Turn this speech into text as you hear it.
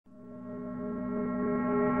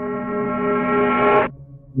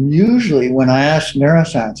Usually when I ask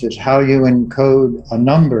neuroscientists how you encode a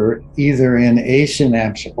number, either in a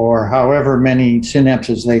synapse or however many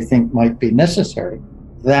synapses they think might be necessary,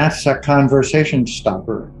 that's a conversation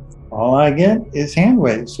stopper. All I get is hand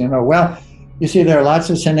waves. Well, you see, there are lots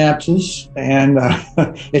of synapses, and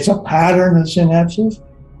it's a pattern of synapses.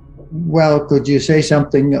 Well, could you say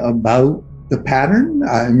something about the pattern?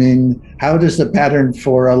 I mean, how does the pattern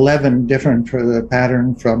for 11 differ from the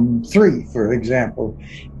pattern from 3, for example?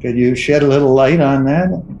 Could you shed a little light on that?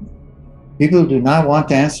 People do not want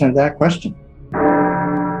to answer that question.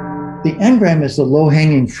 The engram is the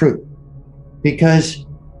low-hanging fruit because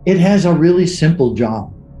it has a really simple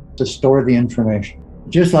job to store the information,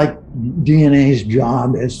 just like DNA's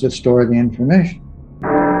job is to store the information.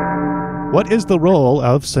 What is the role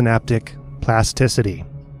of synaptic plasticity?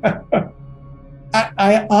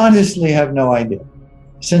 I honestly have no idea.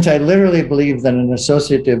 Since I literally believe that an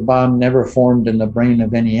associative bond never formed in the brain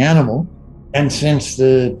of any animal, and since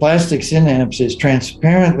the plastic synapse is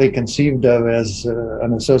transparently conceived of as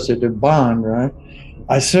an associative bond, right?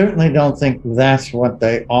 I certainly don't think that's what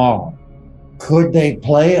they are. Could they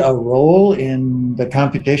play a role in the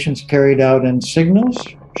computations carried out in signals?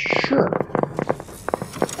 Sure.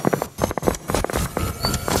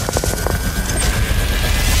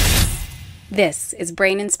 This is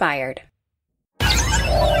Brain Inspired.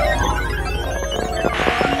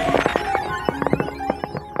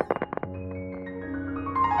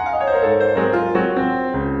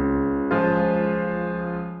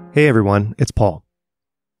 Hey everyone, it's Paul.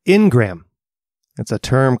 Engram. It's a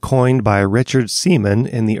term coined by Richard Seaman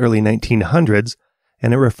in the early 1900s,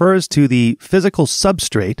 and it refers to the physical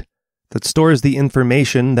substrate that stores the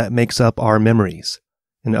information that makes up our memories.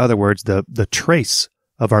 In other words, the trace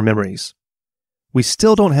of our memories. We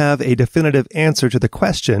still don't have a definitive answer to the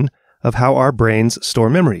question of how our brains store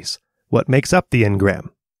memories. What makes up the engram?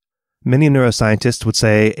 Many neuroscientists would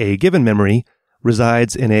say a given memory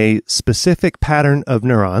resides in a specific pattern of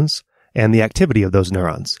neurons and the activity of those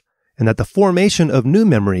neurons, and that the formation of new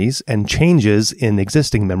memories and changes in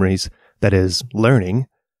existing memories, that is, learning,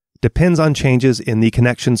 depends on changes in the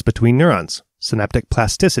connections between neurons, synaptic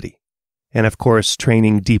plasticity. And of course,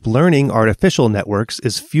 training deep learning artificial networks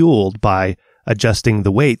is fueled by adjusting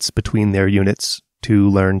the weights between their units to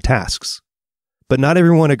learn tasks. But not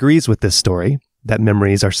everyone agrees with this story, that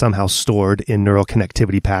memories are somehow stored in neural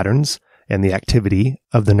connectivity patterns and the activity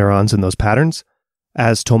of the neurons in those patterns.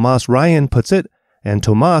 As Thomas Ryan puts it, and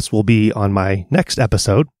Thomas will be on my next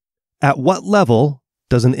episode, at what level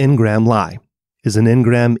does an engram lie? Is an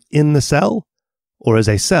engram in the cell, or is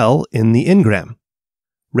a cell in the engram?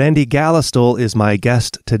 Randy Gallistel is my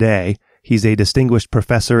guest today. He's a distinguished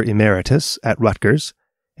professor emeritus at Rutgers,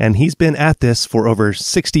 and he's been at this for over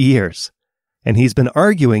 60 years. And he's been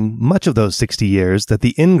arguing much of those 60 years that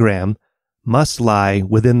the engram must lie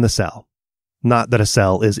within the cell, not that a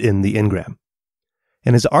cell is in the engram.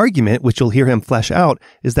 And his argument, which you'll hear him flesh out,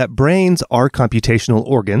 is that brains are computational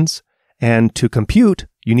organs, and to compute,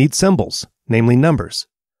 you need symbols, namely numbers.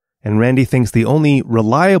 And Randy thinks the only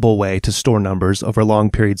reliable way to store numbers over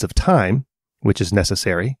long periods of time, which is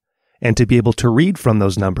necessary, and to be able to read from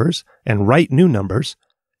those numbers and write new numbers,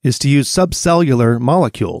 is to use subcellular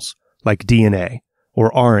molecules like DNA or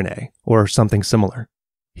RNA or something similar.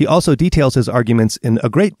 He also details his arguments in a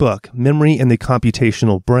great book, Memory in the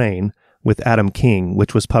Computational Brain, with Adam King,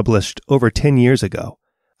 which was published over 10 years ago.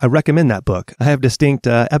 I recommend that book. I have distinct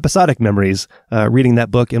episodic memories reading that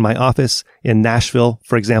book in my office in Nashville,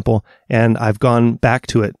 for example, and I've gone back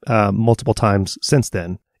to it multiple times since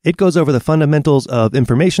then. It goes over the fundamentals of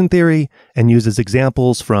information theory and uses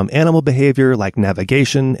examples from animal behavior like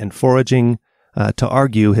navigation and foraging to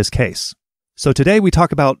argue his case. So today we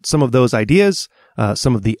talk about some of those ideas,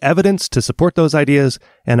 some of the evidence to support those ideas,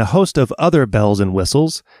 and a host of other bells and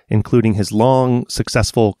whistles, including his long,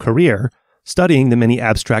 successful career studying the many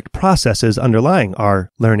abstract processes underlying our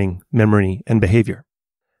learning, memory, and behavior.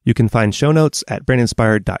 You can find show notes at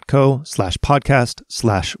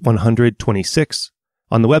braininspired.co/podcast/126.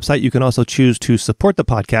 On the website, you can also choose to support the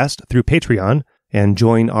podcast through Patreon and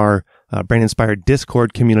join our Brain Inspired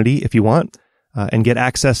Discord community if you want, and get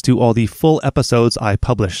access to all the full episodes I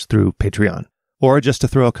publish through Patreon, or just to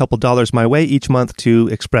throw a couple dollars my way each month to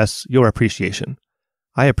express your appreciation.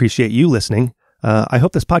 I appreciate you listening. I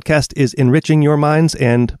hope this podcast is enriching your minds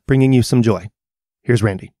and bringing you some joy. Here's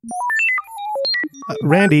Randy.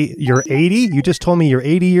 Randy, you're 80? You just told me you're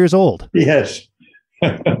 80 years old. Yes.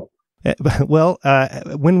 Well,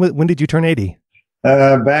 when did you turn 80?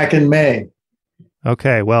 Back in May.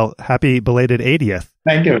 Okay, well, happy belated 80th.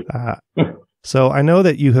 Thank you. So I know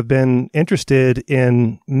that you have been interested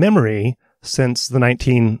in memory since the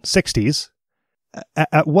 1960s.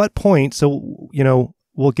 At what point, so,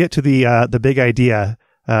 we'll get to the big idea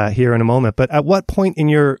here in a moment, but at what point in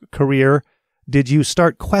your career did you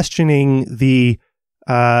start questioning the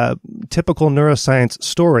typical neuroscience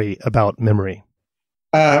story about memory?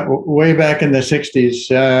 Way back in the 60s,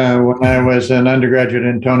 when I was an undergraduate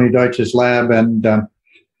in Tony Deutsch's lab and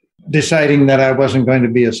deciding that I wasn't going to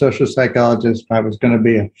be a social psychologist, I was going to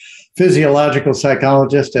be a physiological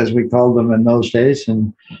psychologist, as we called them in those days,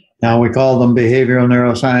 and now we call them behavioral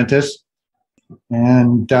neuroscientists.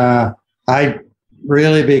 And I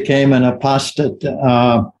really became an apostate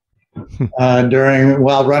while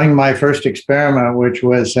running my first experiment, which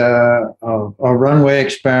was a runway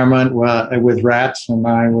experiment with rats, and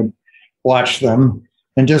I would watch them.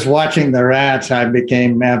 And just watching the rats, I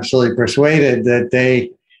became absolutely persuaded that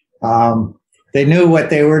they knew what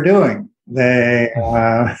they were doing. It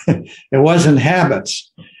wasn't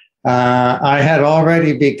habits. I had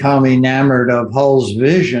already become enamored of Hull's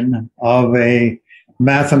vision of a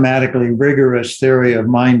mathematically rigorous theory of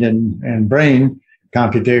mind and brain,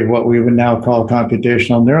 what we would now call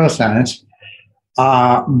computational neuroscience.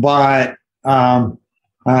 But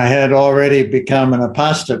I had already become an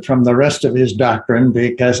apostate from the rest of his doctrine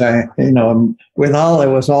because with Hull, it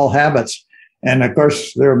was all habits. And of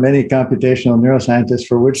course, there are many computational neuroscientists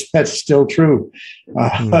for which that's still true.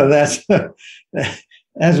 That's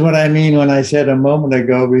what I mean when I said a moment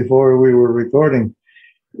ago before we were recording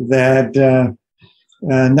that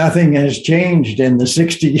nothing has changed in the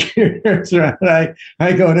 60 years. Right?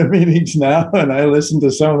 I go to meetings now and I listen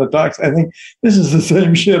to some of the talks. I think this is the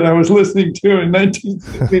same shit I was listening to in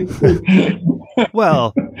 1963.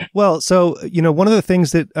 Well, so, one of the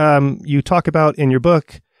things that you talk about in your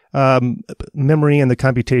book, Memory and the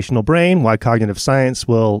Computational Brain, Why Cognitive Science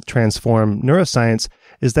Will Transform Neuroscience,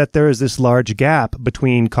 is that there is this large gap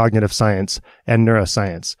between cognitive science and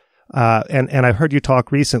neuroscience. And I've heard you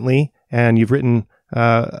talk recently, and you've written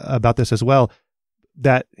about this as well,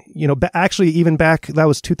 that, actually even back, that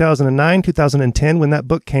was 2009, 2010 when that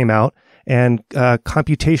book came out, and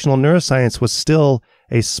computational neuroscience was still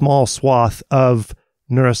a small swath of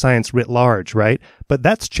neuroscience writ large, right? But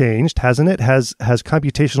that's changed, hasn't it? Has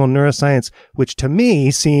computational neuroscience, which to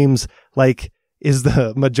me seems like is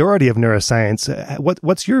the majority of neuroscience.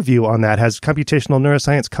 What's your view on that? Has computational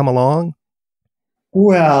neuroscience come along?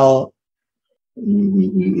 Well,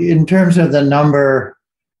 in terms of the number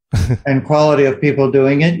and quality of people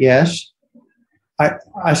doing it, yes.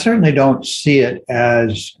 I certainly don't see it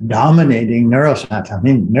as dominating neuroscience. I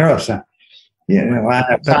mean, neuroscience.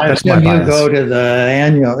 That's my bias. You go to the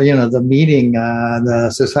annual, the meeting,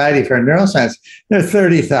 the Society for Neuroscience, there are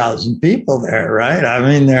 30,000 people there, right? I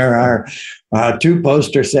mean, there are 2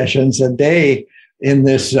 poster sessions a day in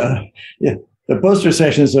this. The poster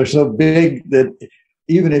sessions are so big that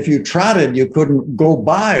even if you trotted, you couldn't go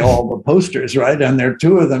by all the posters, right? And there are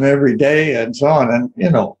 2 of them every day and so on. And,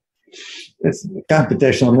 it's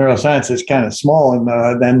computational neuroscience is kind of small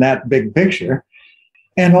than that big picture.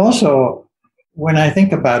 And also, when I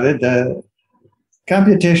think about it,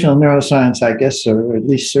 computational neuroscience, I guess, or at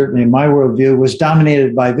least certainly in my worldview, was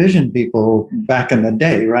dominated by vision people back in the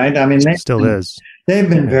day, right? I mean, they've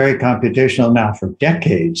been very computational now for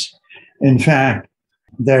decades. In fact,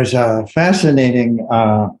 there's a fascinating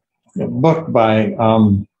book by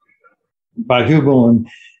Hubel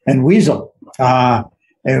and Wiesel,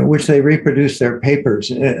 in which they reproduce their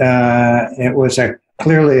papers. It was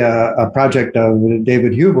clearly a project of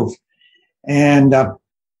David Hubel. And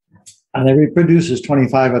they reproduces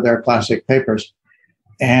 25 of their classic papers.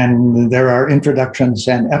 And there are introductions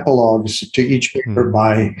and epilogues to each paper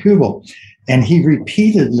by Hubel. And he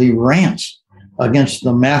repeatedly rants against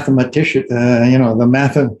the mathematician,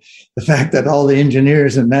 the fact that all the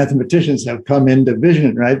engineers and mathematicians have come into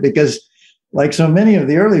vision, right? Because like so many of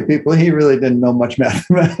the early people, he really didn't know much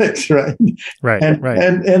mathematics, right? Right.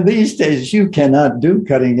 And these days, you cannot do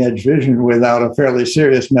cutting edge vision without a fairly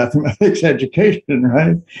serious mathematics education,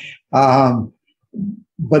 right?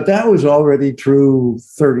 But that was already true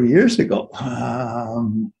 30 years ago.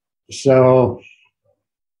 So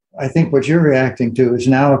I think what you're reacting to is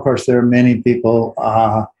now, of course, there are many people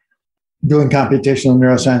doing computational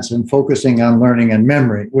neuroscience and focusing on learning and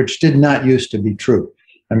memory, which did not used to be true.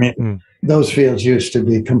 I mean, those fields used to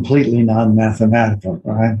be completely non-mathematical,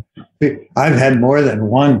 right? I've had more than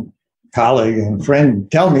one colleague and friend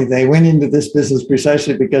tell me they went into this business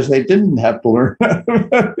precisely because they didn't have to learn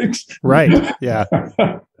mathematics. Right. Yeah.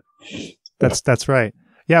 That's right.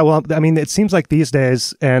 Yeah. Well, I mean, it seems like these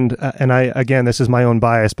days, and I, again, this is my own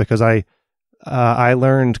bias because I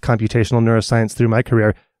learned computational neuroscience through my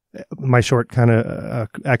career. my short kind of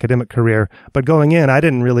academic career. But going in, I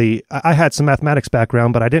had some mathematics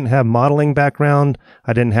background, but I didn't have modeling background.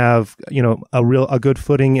 I didn't have, a good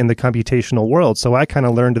footing in the computational world. So I kind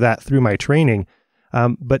of learned that through my training.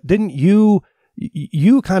 But didn't you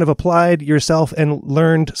kind of applied yourself and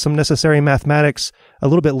learned some necessary mathematics a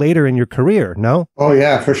little bit later in your career, no? Oh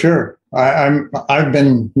yeah, for sure. I've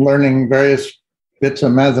been learning various bits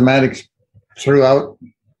of mathematics throughout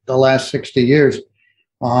the last 60 years.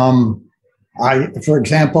 For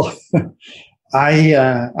example, I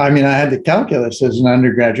had the calculus as an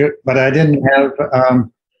undergraduate, but I didn't have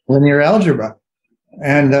linear algebra.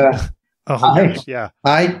 And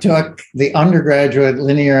I took the undergraduate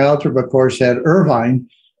linear algebra course at Irvine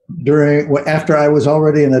after I was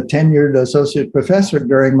already a tenured associate professor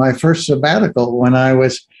during my first sabbatical when I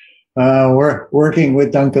was working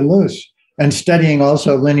with Duncan Luce and studying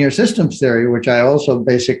also linear systems theory, which I also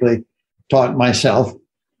basically taught myself.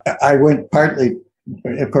 I went partly,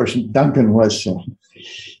 of course, Duncan was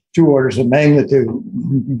 2 orders of magnitude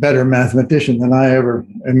better mathematician than I ever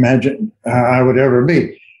imagined I would ever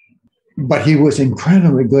be. But he was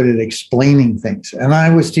incredibly good at explaining things. And I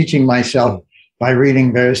was teaching myself by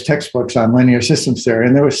reading various textbooks on linear systems theory.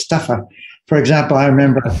 And there was stuff, for example, I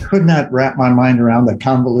remember I could not wrap my mind around the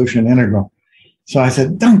convolution integral. So I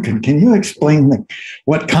said, Duncan, can you explain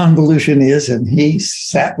what convolution is? And he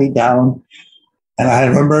sat me down. And I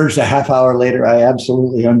emerged a half hour later. I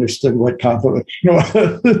absolutely understood what convolution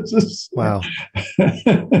was. Wow.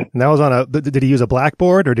 And that was did he use a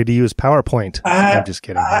blackboard or did he use PowerPoint? I'm just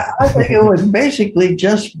kidding. I think it was basically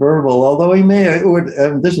just verbal, although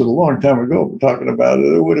this is a long time ago we're talking about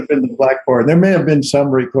it. It would have been the blackboard. There may have been some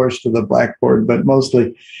recourse to the blackboard, but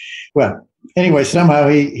mostly, anyway, somehow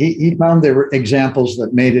he found there were examples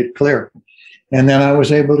that made it clear. And then I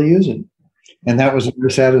was able to use it. And that was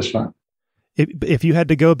very satisfying. If you had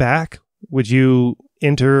to go back, would you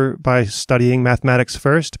enter by studying mathematics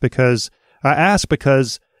first? Because I ask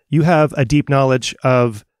because you have a deep knowledge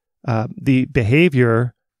of the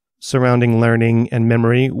behavior surrounding learning and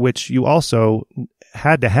memory, which you also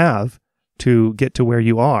had to have to get to where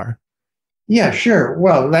you are. Yeah, sure.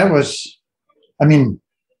 Well,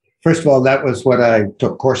 first of all, that was what I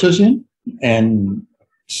took courses in. And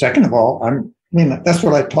second of all, that's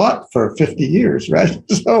what I taught for 50 years, right?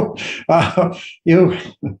 So,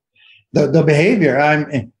 the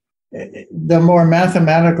behavior, the more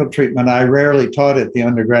mathematical treatment, I rarely taught at the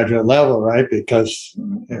undergraduate level, right? Because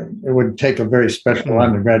it would take a very special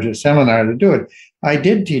undergraduate seminar to do it. I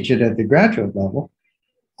did teach it at the graduate level.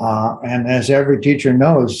 And as every teacher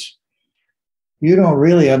knows, you don't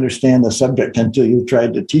really understand the subject until you've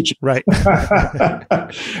tried to teach it. Right.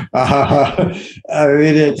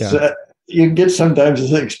 You get sometimes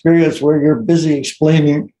this experience where you're busy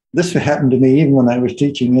explaining. This happened to me even when I was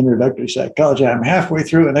teaching introductory psychology. I'm halfway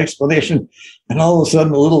through an explanation, and all of a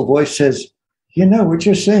sudden a little voice says, what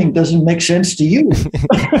you're saying doesn't make sense to you.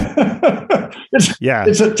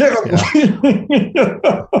 It's a terrible feeling.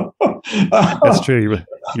 That's true.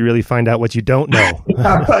 You really find out what you don't know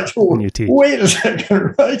when you teach. Wait a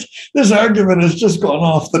second, right? This argument has just gone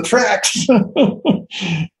off the tracks.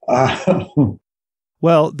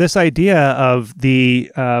 Well, this idea of the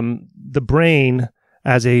brain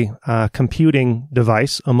as a computing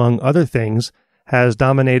device, among other things, has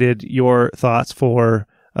dominated your thoughts for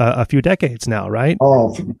a few decades now, right?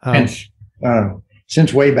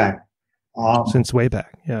 Since way back. Since way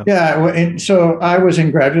back, yeah. Yeah, so I was in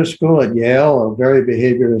graduate school at Yale, a very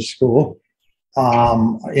behaviorist school,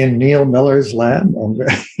 in Neil Miller's lab.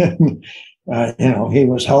 He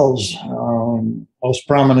was Hull's most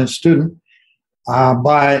prominent student.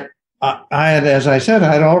 But as I said,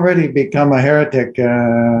 I'd already become a heretic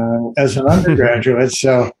as an undergraduate,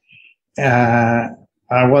 so I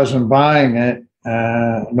wasn't buying it,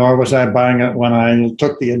 nor was I buying it when I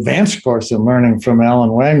took the advanced course in learning from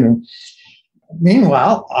Alan Wagner.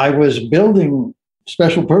 Meanwhile, I was building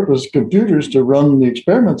special purpose computers to run the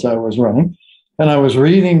experiments I was running, and I was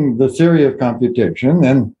reading the theory of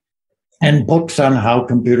computation and books on how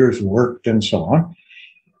computers worked and so on.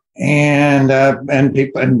 And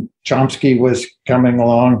Chomsky was coming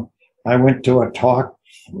along. I went to a talk.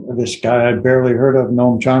 This guy I'd barely heard of,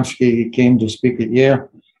 Noam Chomsky, he came to speak at Yale.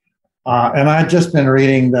 And I'd just been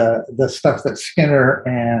reading the stuff that Skinner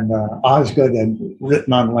and Osgood had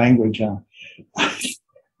written on language. I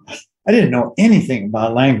didn't know anything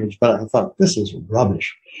about language, but I thought, this is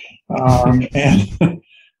rubbish.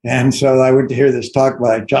 And so I went to hear this talk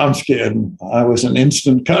by Chomsky, and I was an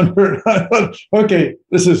instant convert. I thought, okay,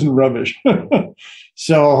 this isn't rubbish.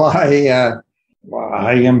 So I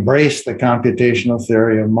embraced the computational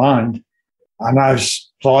theory of mind, and I've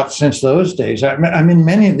thought since those days. I mean,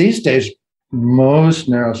 many of these days, most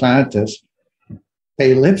neuroscientists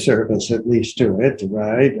pay lip service at least to it,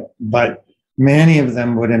 right? But many of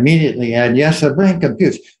them would immediately add, yes, the brain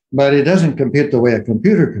computes, but it doesn't compute the way a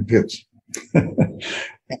computer computes.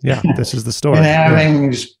 Yeah, this is the story. And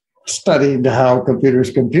having studied how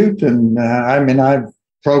computers compute, and I mean, I've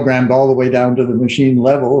programmed all the way down to the machine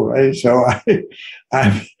level, right? So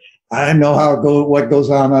I know what goes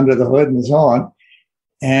on under the hood and so on.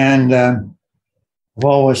 And I've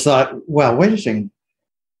always thought, well, wait a second,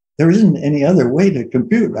 there isn't any other way to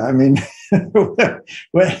compute. I mean,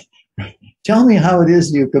 tell me how it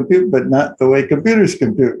is you compute, but not the way computers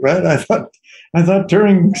compute, right? I thought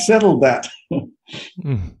Turing settled that.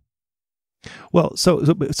 Mm. Well, so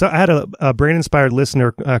I had a brain-inspired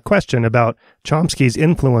listener question about Chomsky's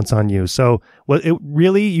influence on you. So, was it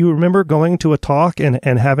really, you remember going to a talk and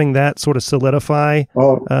having that sort of solidify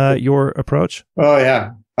your approach? Oh,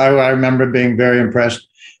 yeah. I remember being very impressed.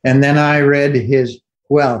 And then I read his,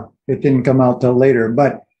 well, it didn't come out till later,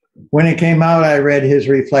 but when it came out, I read his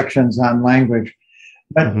reflections on language.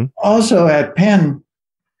 But also at Penn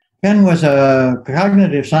was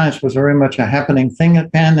cognitive science was very much a happening thing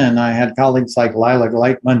at Penn, and I had colleagues like Lila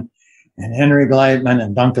Gleitman and Henry Gleitman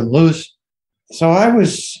and Duncan Luce. So I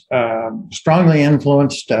was strongly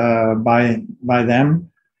influenced by them.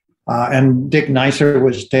 And Dick Neisser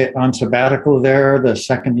was on sabbatical there the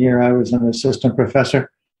second year I was an assistant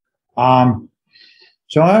professor.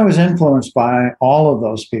 So I was influenced by all of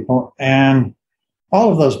those people, and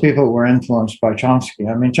all of those people were influenced by Chomsky.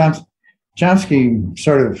 I mean, Chomsky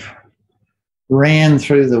sort of ran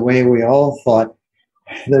through the way we all thought.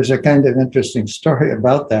 There's a kind of interesting story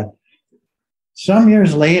about that. Some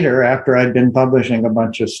years later, after I'd been publishing a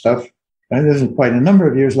bunch of stuff, and this is quite a number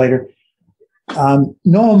of years later,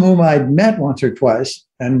 Noam, whom I'd met once or twice,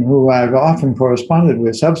 and who I've often corresponded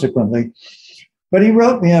with subsequently, but he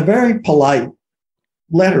wrote me a very polite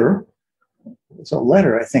letter. It's a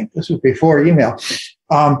letter, I think. This was before email.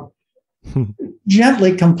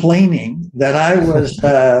 Gently complaining that I was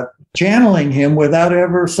channeling him without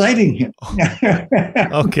ever citing him.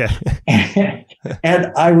 Okay.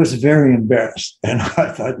 And I was very embarrassed. And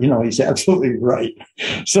I thought, he's absolutely right.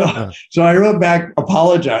 So I wrote back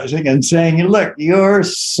apologizing and saying, look, you're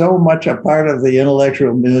so much a part of the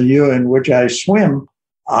intellectual milieu in which I swim.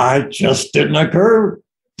 I just didn't occur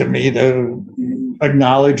to me to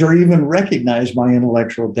acknowledge or even recognize my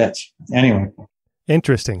intellectual debts. Anyway.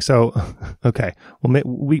 Interesting. So, okay. Well,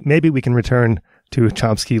 maybe we can return to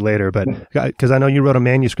Chomsky later, but because I know you wrote a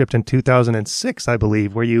manuscript in 2006, I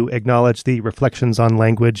believe, where you acknowledged the reflections on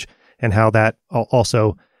language and how that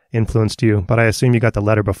also influenced you. But I assume you got the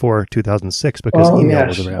letter before 2006 because email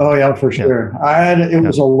was around. Oh, yeah, for sure. It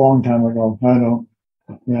was a long time ago. I know.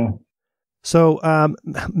 Yeah. So,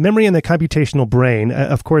 memory in the computational brain.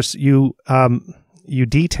 Of course, you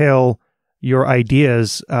detail your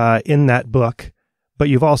ideas in that book, but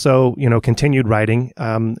you've also, continued writing.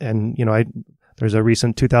 There's a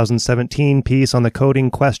recent 2017 piece on the coding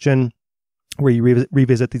question where you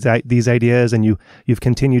revisit these ideas, and you've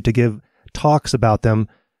continued to give talks about them.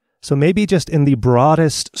 So maybe just in the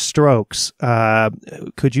broadest strokes,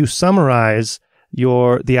 could you summarize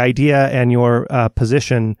the idea and your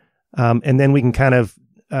position, and then we can kind of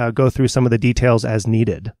go through some of the details as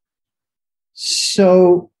needed.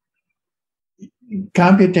 So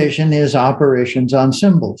computation is operations on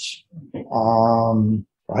symbols,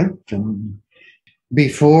 right?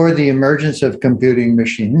 Before the emergence of computing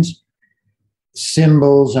machines,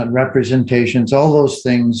 symbols and representations, all those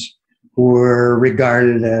things were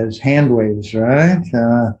regarded as hand waves, right?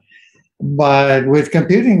 But with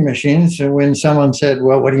computing machines, when someone said,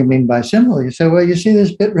 well, what do you mean by symbol? You say, well, you see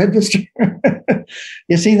this bit register?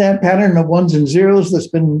 You see that pattern of ones and zeros that's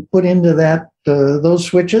been put into those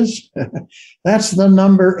switches? That's the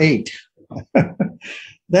number 8.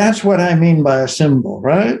 That's what I mean by a symbol,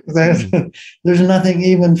 right? There's nothing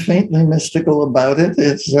even faintly mystical about it.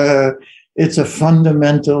 It's a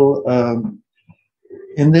fundamental,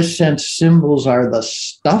 in this sense, symbols are the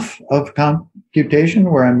stuff of computation,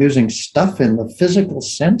 where I'm using stuff in the physical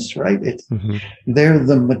sense, right? They're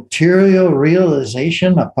the material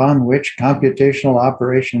realization upon which computational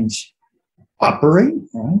operations operate.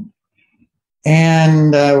 Right?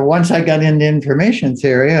 And once I got into information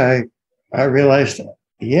theory, I realized,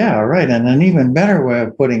 yeah, right. And an even better way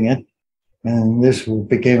of putting it, and this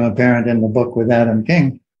became apparent in the book with Adam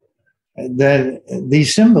King, that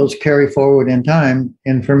these symbols carry forward in time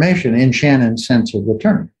information in Shannon's sense of the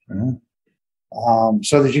term. Right?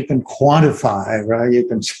 So that you can quantify, right? You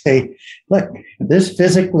can say, look, this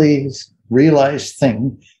physically realized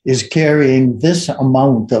thing is carrying this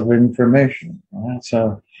amount of information. Right?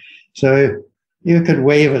 So you could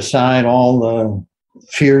wave aside all the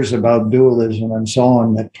fears about dualism and so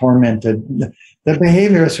on that tormented. The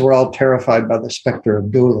behaviorists were all terrified by the specter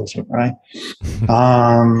of dualism, right?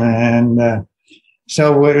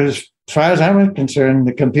 So as far as I was concerned,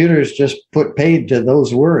 the computers just put paid to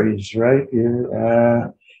those worries, right? You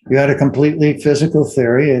had a completely physical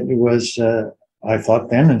theory. It was, I thought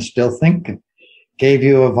then and still think, gave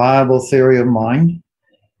you a viable theory of mind.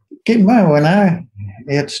 Keep in mind, when I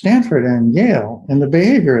at Stanford and Yale in the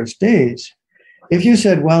behaviorist days, if you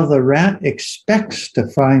said, well, the rat expects to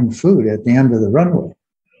find food at the end of the runway,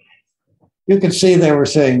 you could see they were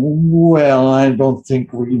saying, well, I don't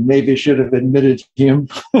think we maybe should have admitted him.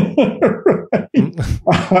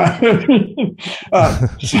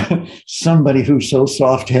 Somebody who's so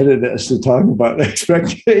soft-headed as to talk about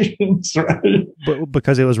expectations, right?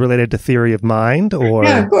 Because it was related to theory of mind? Or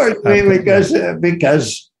yeah, of course,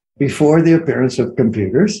 because before the appearance of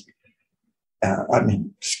computers,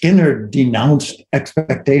 Skinner denounced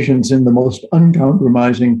expectations in the most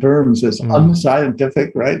uncompromising terms as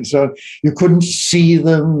unscientific, right? So you couldn't see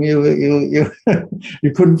them, you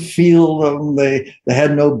couldn't feel them. They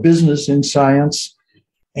had no business in science.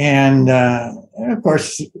 And of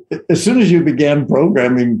course, as soon as you began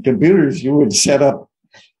programming computers, you would set up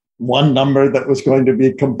one number that was going to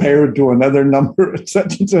be compared to another number in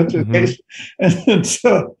such and such a case. And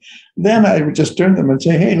so then I would just turn them and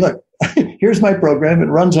say, hey, look, here's my program. It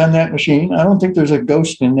runs on that machine. I don't think there's a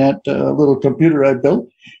ghost in that little computer I built.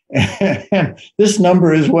 And this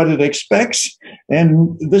number is what it expects.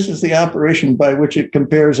 And this is the operation by which it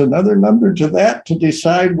compares another number to that to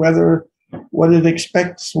decide whether what it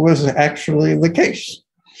expects was actually the case.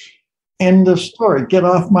 End of story. Get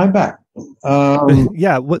off my back.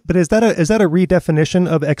 Yeah, but is that a redefinition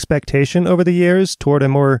of expectation over the years toward a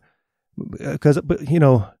more, because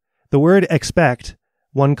the word expect,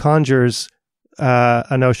 one conjures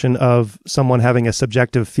a notion of someone having a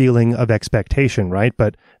subjective feeling of expectation, right?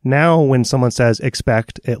 But now when someone says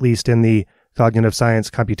expect, at least in the cognitive science,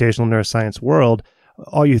 computational neuroscience world,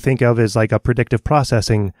 all you think of is like a predictive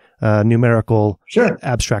processing, numerical,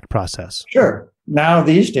 abstract process. Sure. Now,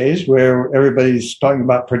 these days, where everybody's talking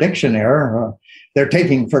about prediction error, they're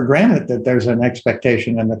taking for granted that there's an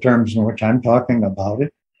expectation in the terms in which I'm talking about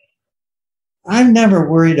it. I've never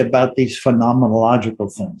worried about these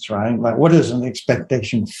phenomenological things, right? Like, what does an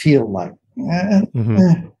expectation feel like? Not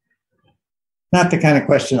the kind of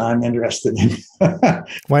question I'm interested in.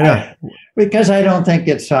 Why not? Because I don't think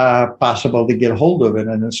it's possible to get hold of it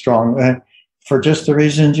in a strong way for just the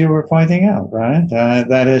reasons you were pointing out, right?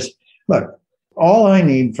 That is, look, all I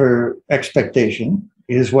need for expectation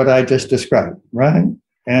is what I just described, right?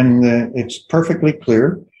 And it's perfectly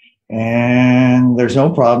clear. And there's no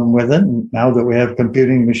problem with it now that we have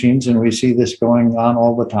computing machines and we see this going on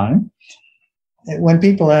all the time. When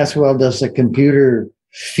people ask, well, does the computer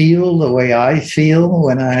feel the way I feel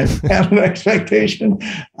when I have an expectation?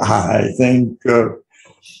 I think,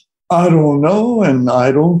 I don't know and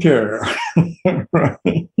I don't care. Right?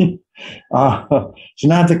 It's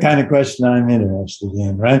not the kind of question I'm interested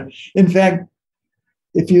in, right? In fact,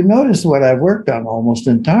 if you notice what I've worked on almost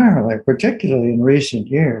entirely, particularly in recent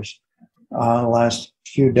years, last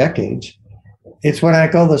few decades, it's what I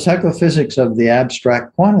call the psychophysics of the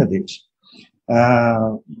abstract quantities.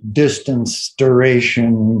 Distance,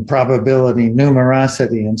 duration, probability,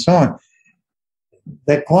 numerosity, and so on.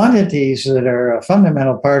 The quantities that are a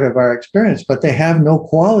fundamental part of our experience, but they have no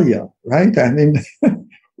qualia, right? I mean,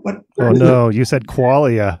 what? Oh, no, you said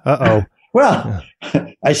qualia. Uh-oh. Well,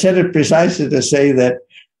 I said it precisely to say that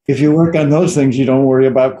if you work on those things, you don't worry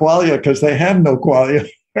about qualia because they have no qualia.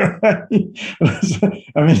 I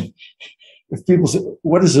mean, if people say,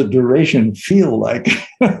 what does a duration feel like?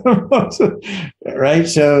 Right?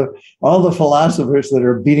 So all the philosophers that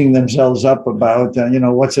are beating themselves up about,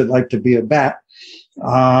 what's it like to be a bat?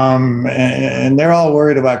 And they're all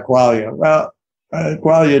worried about qualia. Well,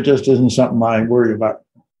 qualia just isn't something I worry about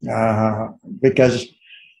because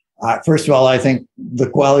first of all, I think the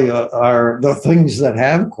qualia are the things that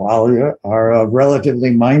have qualia are of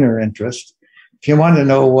relatively minor interest. If you want to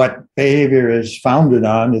know what behavior is founded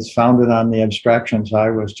on, it's founded on the abstractions I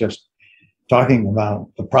was just talking about,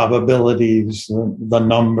 the probabilities, the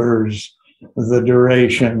numbers, the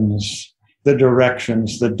durations, the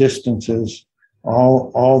directions, the distances,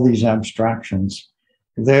 all these abstractions.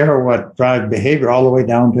 They're what drive behavior all the way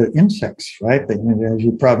down to insects, right? As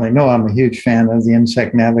you probably know, I'm a huge fan of the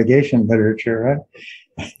insect navigation literature,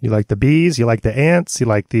 right? You like the bees, you like the ants, you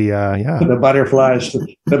like the, The butterflies,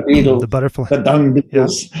 the beetles, the butterfly, the dung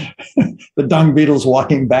beetles, the dung beetles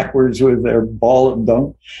walking backwards with their ball of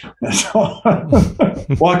dung. So,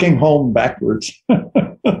 walking home backwards.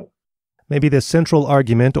 Maybe the central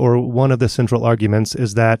argument, or one of the central arguments,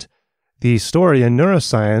 is that the story in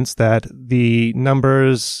neuroscience that the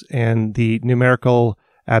numbers and the numerical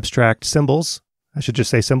abstract symbols, I should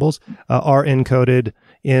just say symbols, are encoded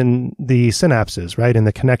in the synapses, right? In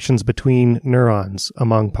the connections between neurons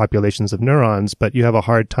among populations of neurons, but you have a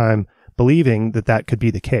hard time believing that that could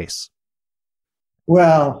be the case.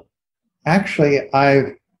 Well, actually,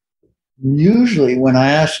 usually when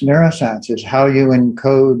I ask neuroscientists how you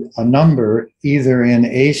encode a number, either in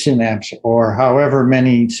a synapse or however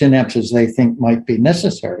many synapses they think might be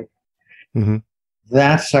necessary,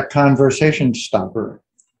 that's a conversation stopper.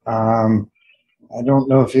 I don't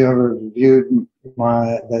know if you ever viewed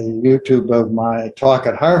the YouTube of my talk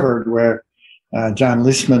at Harvard, where John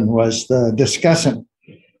Leisman was the discussant,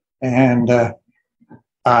 and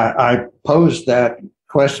I posed that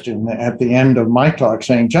question at the end of my talk,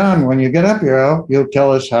 saying, "John, when you get up here, you'll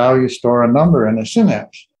tell us how you store a number in a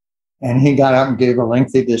synapse." And he got up and gave a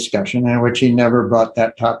lengthy discussion in which he never brought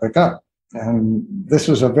that topic up. And this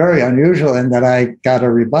was a very unusual in that I got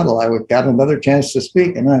a rebuttal. I got another chance to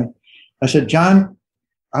speak, and I said, "John,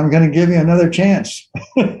 I'm going to give you another chance.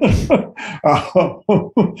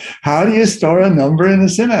 How do you store a number in a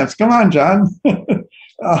synapse? Come on, John."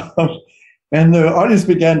 And the audience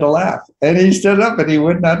began to laugh. And he stood up and he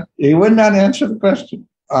would not answer the question.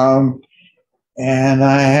 And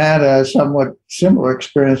I had a somewhat similar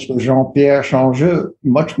experience with Jean-Pierre Changeux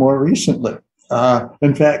much more recently.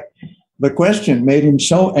 In fact, the question made him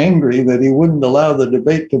so angry that he wouldn't allow the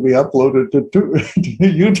debate to be uploaded to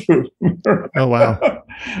YouTube. Oh, wow.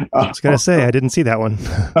 I was going to say, I didn't see that one.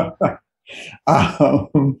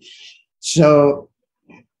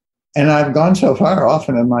 And I've gone so far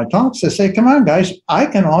often in my talks to say, come on, guys, I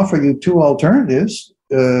can offer you two alternatives.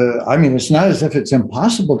 It's not as if it's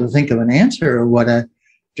impossible to think of an answer to what I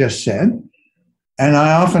just said. And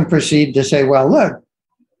I often proceed to say, well, look,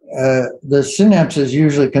 the synapse is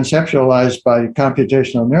usually conceptualized by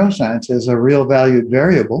computational neuroscience as a real valued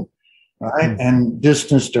variable, right? And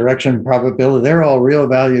distance, direction, probability, they're all real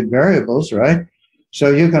valued variables, right? So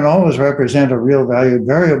you can always represent a real valued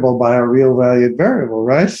variable by a real valued variable,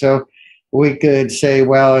 right? So we could say,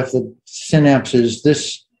 well, if the synapse is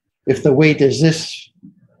this, if the weight is this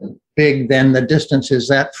big, then the distance is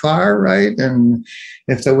that far, right? And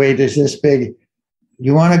if the weight is this big,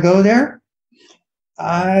 you want to go there?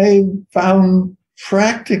 I found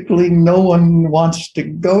practically no one wants to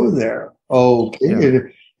go there. Okay,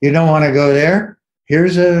 you don't want to go there?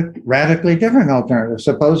 Here's a radically different alternative.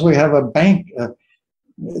 Suppose we have a bank.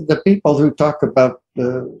 The people who talk about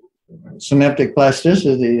synaptic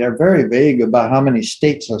plasticity are very vague about how many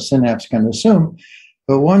states a synapse can assume.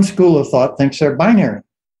 But one school of thought thinks they're binary.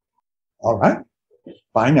 All right,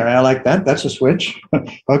 binary, I like that. That's a switch.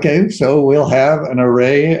 Okay, so we'll have an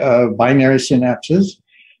array of binary synapses,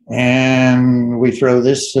 and we throw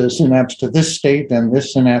this synapse to this state and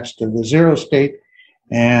this synapse to the zero state,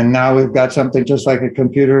 and now we've got something just like a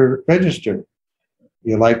computer register.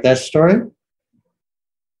 You like that story?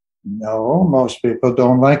 No, most people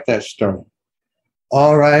don't like that story.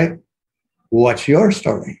 All right, what's your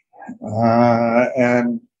story?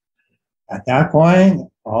 And at that point,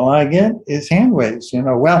 all I get is hand waves.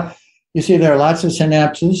 Well, you see, there are lots of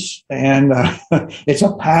synapses, and it's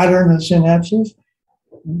a pattern of synapses.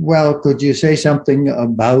 Well, could you say something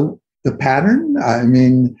about the pattern? I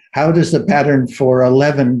mean, how does the pattern for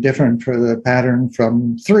 11 differ from the pattern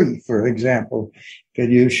from 3, for example?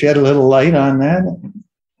 Could you shed a little light on that?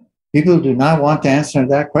 People do not want to answer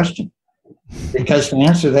that question, because to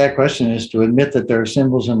answer that question is to admit that there are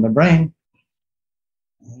symbols in the brain.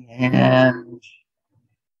 And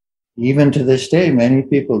even to this day, many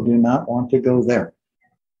people do not want to go there.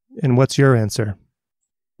 And what's your answer?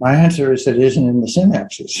 My answer is it isn't in the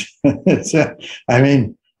synapses.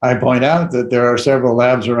 I point out that there are several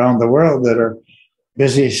labs around the world that are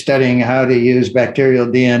busy studying how to use bacterial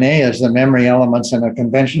DNA as the memory elements in a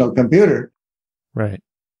conventional computer. Right.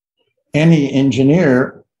 Any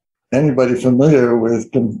engineer, anybody familiar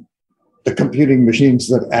with the computing machines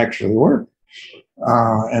that actually work,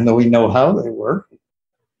 and that we know how they work,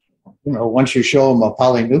 once you show them a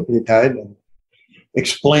polynucleotide and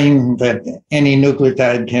explain that any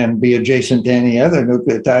nucleotide can be adjacent to any other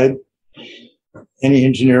nucleotide, any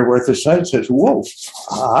engineer worth his salt says, whoa,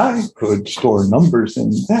 I could store numbers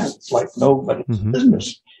in that like nobody's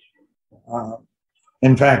business.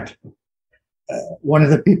 In fact, one of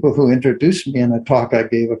the people who introduced me in a talk I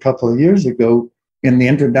gave a couple of years ago, in the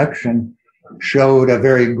introduction, showed a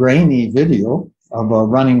very grainy video of a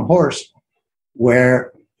running horse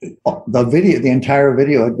where the entire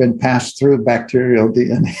video had been passed through bacterial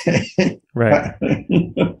DNA. Right.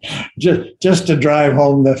 just to drive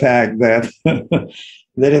home the fact that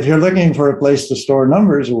that if you're looking for a place to store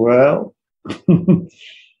numbers, well,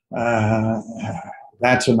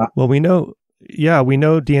 that's enough. Well, we know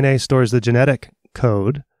DNA stores the genetic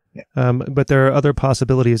code, but there are other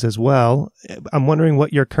possibilities as well. I'm wondering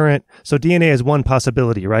what your current, so DNA is one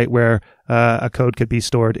possibility, right, where a code could be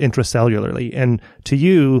stored intracellularly. And to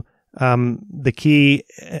you, the key,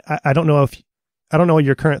 I don't know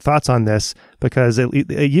your current thoughts on this, because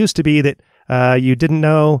it used to be that you didn't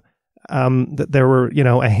know that there were,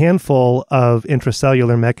 a handful of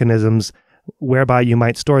intracellular mechanisms whereby you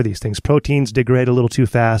might store these things. Proteins degrade a little too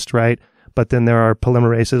fast, right? But then there are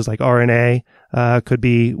polymerases like RNA could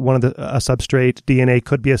be one of a substrate. DNA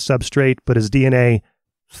could be a substrate, but is DNA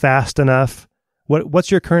fast enough? What's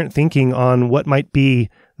your current thinking on what might be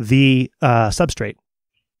the substrate?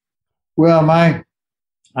 Well,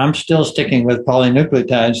 I'm still sticking with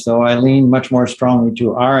polynucleotides, though I lean much more strongly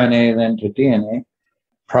to RNA than to DNA,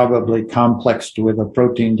 probably complexed with a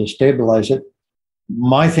protein to stabilize it.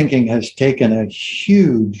 My thinking has taken a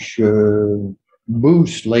huge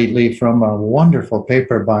boost lately from a wonderful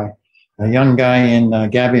paper by a young guy in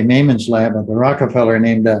Gabby Maimon's lab at the Rockefeller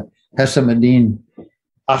named Hessamuddin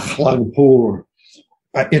Akhlagpour.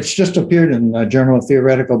 It's just appeared in the Journal of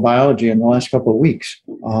Theoretical Biology in the last couple of weeks.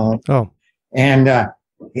 And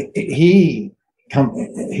he's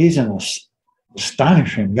an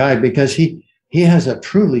astonishing guy because he has a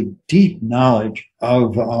truly deep knowledge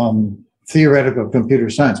of theoretical computer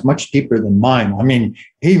science, much deeper than mine. I mean,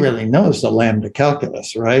 he really knows the lambda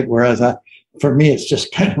calculus, right? Whereas for me, it's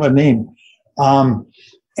just kind of a name.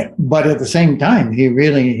 But at the same time,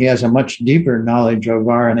 he has a much deeper knowledge of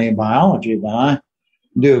RNA biology than I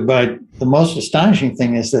do. But the most astonishing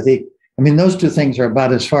thing is that those two things are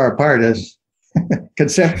about as far apart as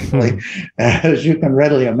conceptually as you can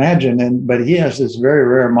readily imagine. But he has this very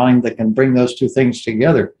rare mind that can bring those two things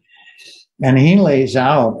together. And he lays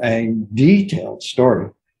out a detailed story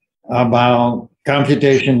about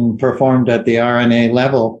computation performed at the RNA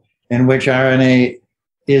level, in which RNA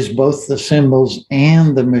is both the symbols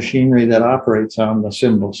and the machinery that operates on the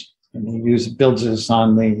symbols. And he builds this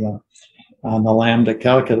on the lambda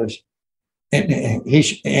calculus. And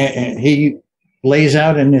he lays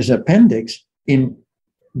out in his appendix in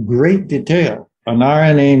great detail an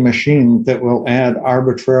RNA machine that will add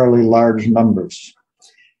arbitrarily large numbers.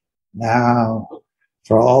 Now,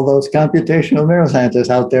 for all those computational neuroscientists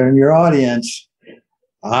out there in your audience,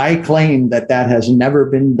 I claim that has never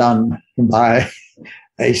been done by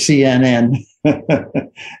a CNN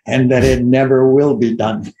and that it never will be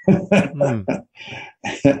done at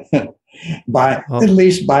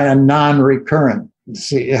least by a non-recurrent,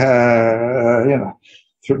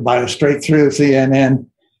 by a straight through CNN.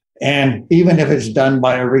 And even if it's done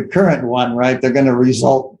by a recurrent one, right, they're going to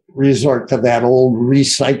resort to that old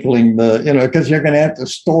recycling, because you're going to have to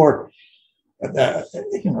store.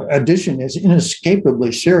 Addition is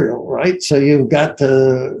inescapably serial, right? So you've got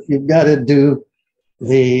to do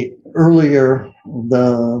the earlier,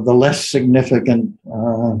 the less significant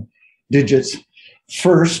digits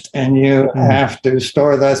first, and you have to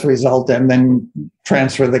store that result and then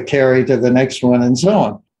transfer the carry to the next one and so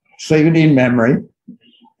on. So you need memory.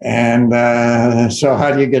 And so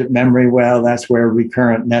how do you get memory? Well, that's where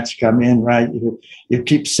recurrent nets come in, right? You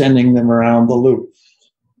keep sending them around the loop,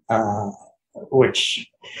 which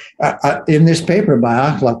in this paper by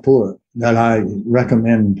Akhlagpour that I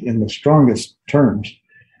recommend in the strongest terms,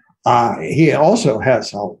 he also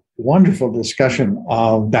has a wonderful discussion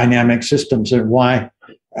of dynamic systems and why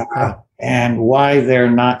they're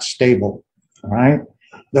not stable, right?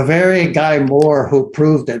 The very Guy Moore who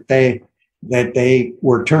proved that they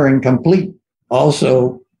were Turing complete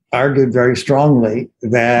also argued very strongly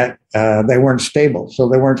that they weren't stable, so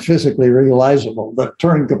they weren't physically realizable. The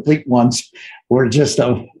Turing complete ones were just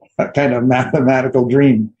a kind of mathematical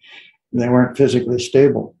dream. They weren't physically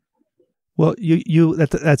stable. Well,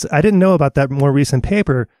 that's I didn't know about that more recent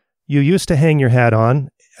paper. You used to hang your hat on,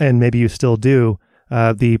 and maybe you still do,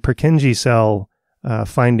 the Purkinje cell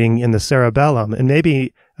finding in the cerebellum, and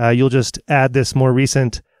maybe you'll just add this more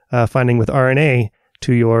recent finding with RNA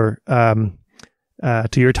to your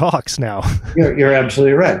talks now. You're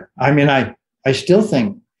absolutely right. I mean, I still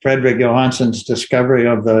think Frederick Johansson's discovery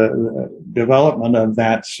of the development of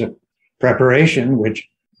that preparation, which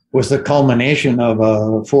was the culmination of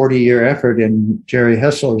a 40-year effort in Jerry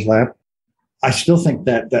Hessel's lab, I still think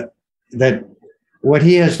that what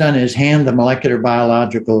he has done is hand the molecular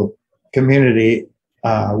biological community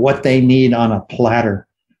what they need on a platter.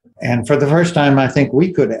 And for the first time, I think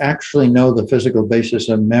we could actually know the physical basis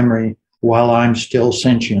of memory while I'm still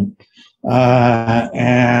sentient.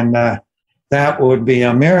 And that would be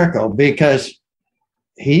a miracle, because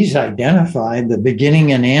he's identified the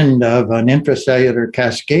beginning and end of an intracellular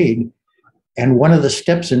cascade. And one of the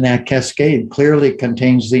steps in that cascade clearly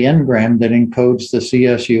contains the engram that encodes the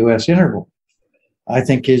CSUS interval. I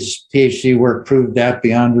think his PhD work proved that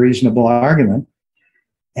beyond reasonable argument.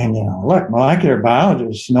 And, look, molecular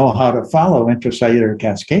biologists know how to follow intracellular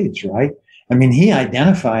cascades, right? I mean, he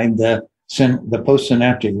identified the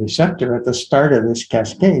postsynaptic receptor at the start of this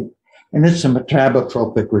cascade. And it's a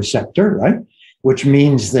metabotropic receptor, right? Which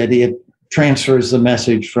means that it transfers the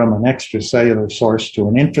message from an extracellular source to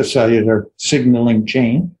an intracellular signaling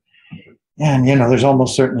chain. And, there's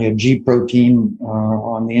almost certainly a G protein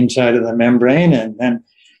on the inside of the membrane, and then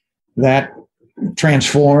that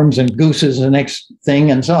transforms and gooses the next thing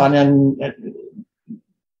and so on. And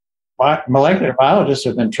molecular biologists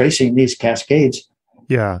have been tracing these cascades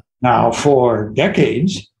now for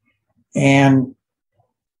decades. And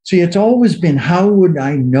see, it's always been, how would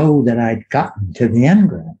I know that I'd gotten to the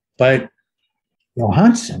engram? But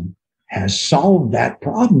Johansen has solved that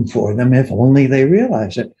problem for them, if only they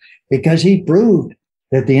realize it, because he proved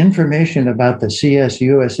that the information about the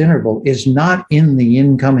CSUS interval is not in the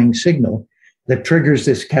incoming signal that triggers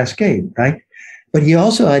this cascade, right? But he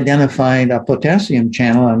also identified a potassium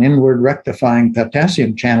channel, an inward rectifying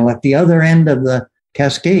potassium channel at the other end of the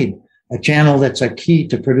cascade, a channel that's a key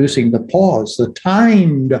to producing the pause, the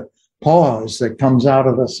timed pause that comes out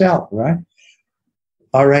of the cell, right?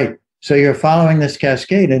 All right. So you're following this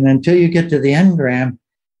cascade, and until you get to the engram,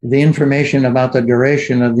 the information about the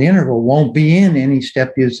duration of the interval won't be in any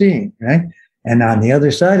step you see, right? And on the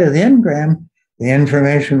other side of the engram, the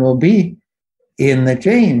information will be in the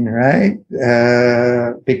chain, right?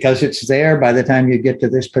 Because it's there by the time you get to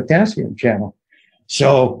this potassium channel.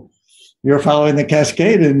 So you're following the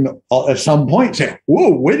cascade, and at some point say,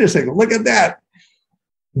 whoa, wait a second, look at that.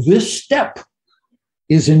 This step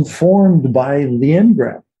is informed by the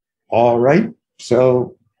engram. All right.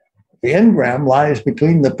 So the engram lies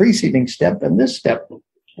between the preceding step and this step.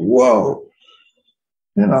 Whoa.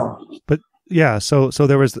 But yeah, so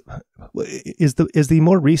there was is the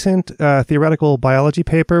more recent theoretical biology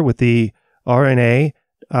paper with the RNA,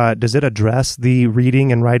 does it address the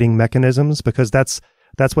reading and writing mechanisms? Because that's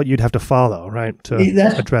what you'd have to follow, right? To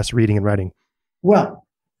address reading and writing. Well,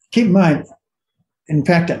 keep in mind, in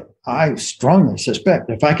fact, I strongly suspect,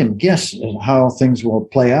 if I can guess how things will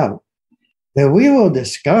play out, that we will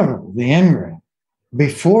discover the engram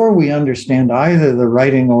before we understand either the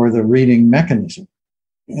writing or the reading mechanism.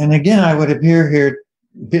 And again, I would appeal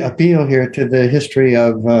here to the history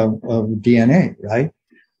of DNA, right?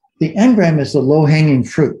 The engram is the low-hanging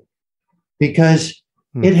fruit because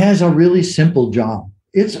it has a really simple job.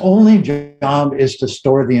 Its only job is to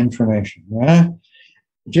store the information, right?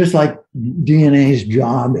 Just like DNA's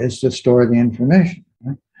job is to store the information.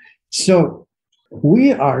 Right? So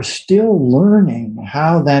we are still learning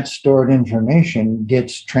how that stored information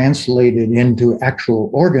gets translated into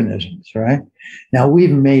actual organisms, right? Now,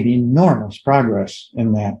 we've made enormous progress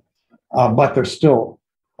in that, but there's still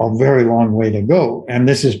a very long way to go. And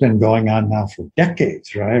this has been going on now for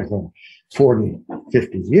decades, right? For 40,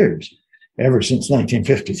 50 years, ever since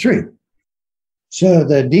 1953. So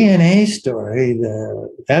the DNA story,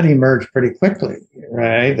 that emerged pretty quickly,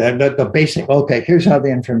 right? The basic, okay, here's how the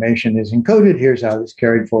information is encoded. Here's how it's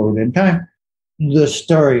carried forward in time. The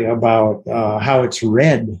story about how it's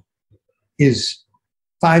read is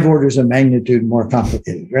 5 orders of magnitude more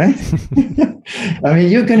complicated, right? I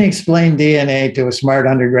mean, you can explain DNA to a smart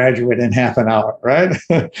undergraduate in half an hour, right?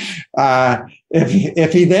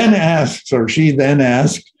 If he then asks, or she then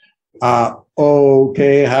asks,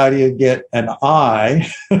 okay, how do you get an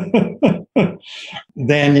I?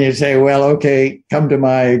 Then you say, well, okay, come to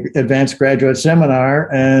my advanced graduate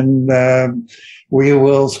seminar, and we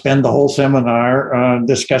will spend the whole seminar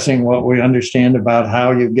discussing what we understand about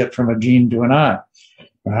how you get from a gene to an I,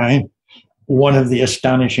 right? One of the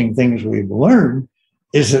astonishing things we've learned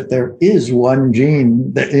is that there is one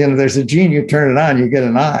gene that, there's a gene, you turn it on, you get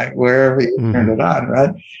an I wherever you turn it on,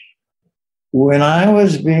 right? When I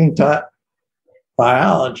was being taught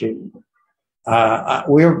biology,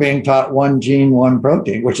 we were being taught one gene, one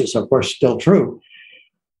protein, which is, of course, still true.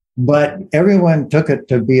 But everyone took it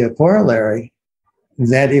to be a corollary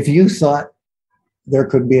that if you thought there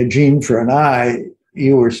could be a gene for an eye,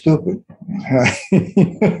 you were stupid.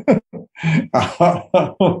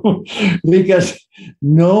 Because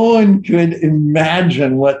no one could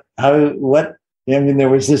imagine there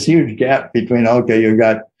was this huge gap between, okay, you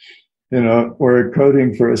got, we're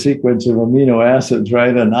coding for a sequence of amino acids,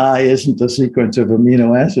 right? An I isn't a sequence of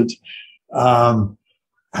amino acids.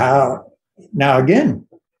 Now, again,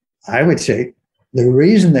 I would say the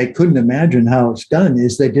reason they couldn't imagine how it's done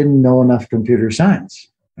is they didn't know enough computer science,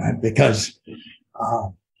 right? Because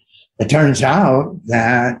it turns out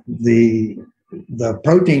that the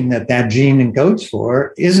protein that gene encodes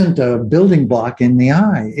for isn't a building block in the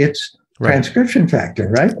eye. It's transcription factor,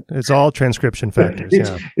 right? It's all transcription factors.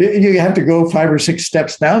 You have to go 5 or 6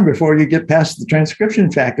 steps down before you get past the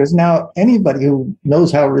transcription factors. Now, anybody who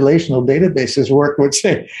knows how relational databases work would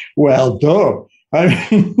say, well, duh. Or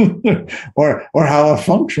how a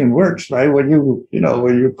function works, right? When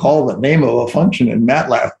you call the name of a function in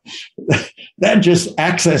MATLAB, that just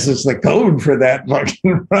accesses the code for that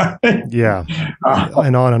function, right? Yeah,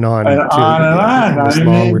 and on and on. And on. This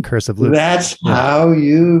long recursive loop. That's how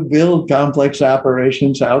you build complex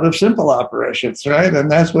operations out of simple operations, right?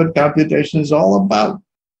 And that's what computation is all about.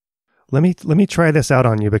 Let me try this out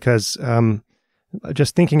on you, because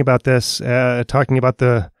just thinking about this, talking about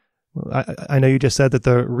I know you just said that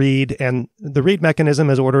the read mechanism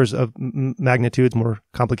is orders of magnitudes more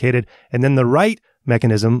complicated, and then the write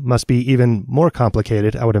mechanism must be even more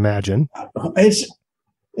complicated, I would imagine. It's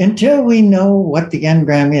until we know what the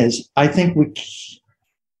Engram is, I think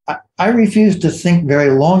I refuse to think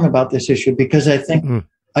very long about this issue, because I think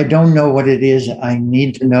I don't know what it is I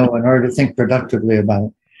need to know in order to think productively about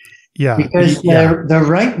it. Yeah. Because the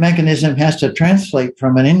write mechanism has to translate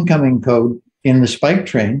from an incoming code in the spike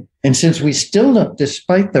train. And since we still don't,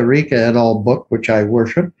 despite the Rika et al. Book, which I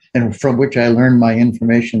worship and from which I learned my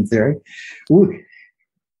information theory,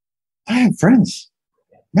 I have friends,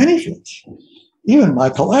 many friends, even my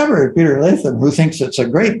collaborator, Peter Latham, who thinks it's a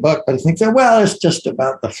great book, but he thinks that, well, it's just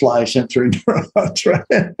about the fly sensory neurons, right?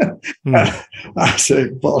 I say,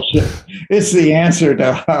 bullshit. It's the answer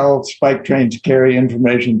to how spike trains carry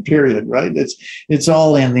information, period, right? It's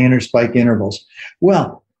all in the interspike intervals.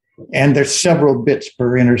 Well, and there's several bits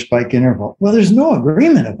per interspike interval. Well, there's no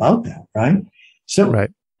agreement about that, right? So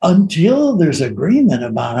until there's agreement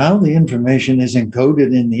about how the information is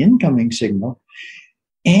encoded in the incoming signal,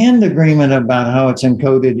 and agreement about how it's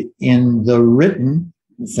encoded in the written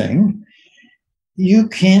thing, you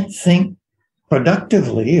can't think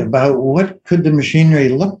productively about what could the machinery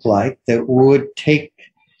look like that would take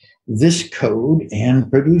this code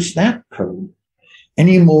and produce that code,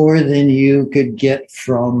 any more than you could get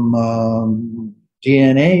from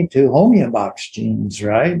DNA to homeobox genes,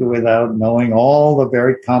 right? Without knowing all the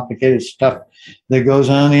very complicated stuff that goes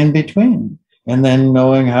on in between. And then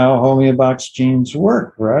knowing how homeobox genes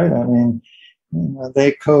work, right? I mean,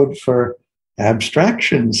 they code for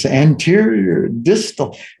abstractions, anterior,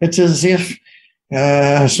 distal. It's as if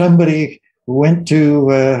somebody went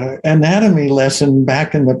to anatomy lesson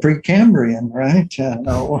back in the Precambrian, right?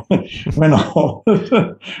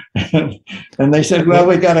 And they said, well,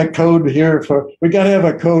 we got a code here we got to have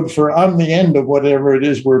a code for on the end of whatever it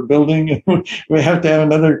is we're building. We have to have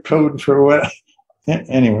another code for what.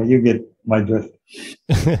 Anyway, you get my drift.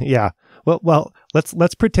 Yeah. Well,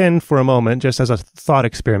 let's pretend for a moment, just as a thought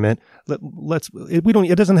experiment.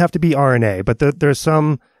 It doesn't have to be RNA, but there's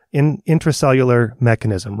some intracellular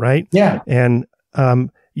mechanism, right? Yeah. And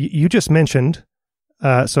you just mentioned,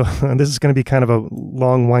 so this is going to be kind of a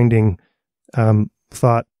long winding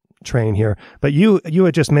thought train here, but you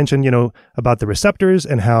had just mentioned, about the receptors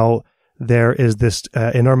and how there is this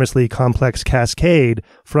enormously complex cascade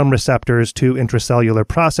from receptors to intracellular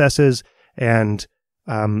processes, and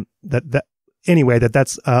that's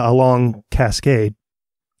a long cascade.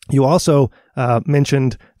 You also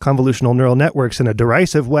mentioned convolutional neural networks in a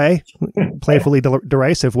derisive way, playfully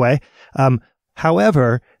derisive way.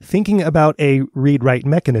 However, thinking about a read-write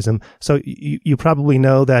mechanism, so you probably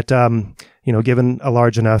know that, given a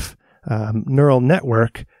large enough neural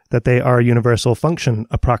network, that they are universal function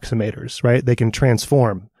approximators, right? They can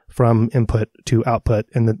transform from input to output,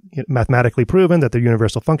 and mathematically proven that they're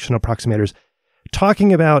universal function approximators.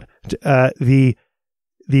 Talking about the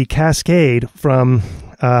cascade from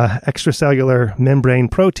extracellular membrane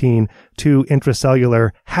protein to intracellular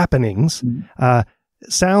happenings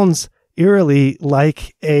sounds eerily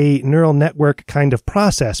like a neural network kind of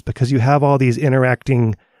process, because you have all these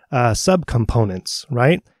interacting subcomponents,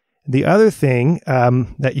 right? The other thing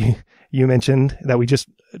that you mentioned that we just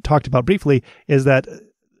talked about briefly is that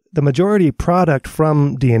the majority product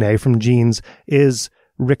from DNA, from genes, is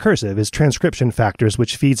recursive is transcription factors,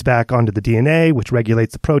 which feeds back onto the DNA, which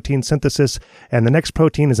regulates the protein synthesis, and the next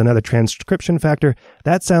protein is another transcription factor.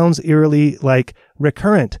 That sounds eerily like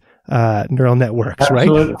recurrent neural networks,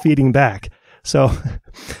 Absolutely. right? Feeding back. So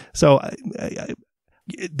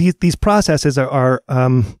these processes are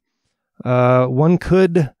one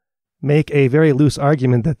could make a very loose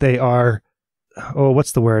argument that they are,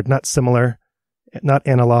 what's the word? Not similar, not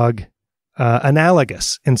analog,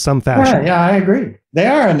 analogous in some fashion. Yeah, I agree. They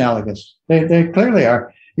are analogous. They clearly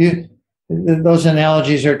are. Those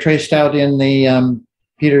analogies are traced out in the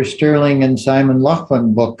Peter Sterling and Simon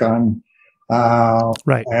Laughlin book on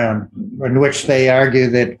right, in which they argue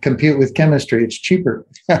that compute with chemistry, it's cheaper.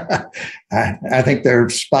 I think they're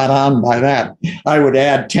spot on by that. I would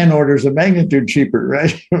add 10 orders of magnitude cheaper,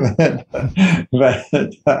 right? but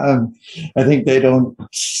I think they don't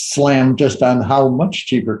slam just on how much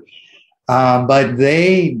cheaper. But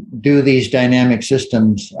they do these dynamic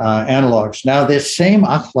systems analogs. Now, this same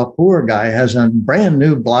Akhlapur guy has a brand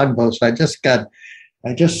new blog post. I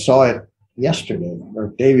just saw it yesterday or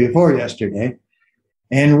day before yesterday,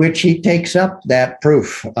 in which he takes up that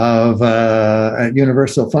proof of a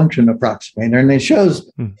universal function approximator. And it shows,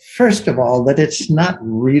 first of all, that it's not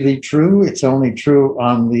really true. It's only true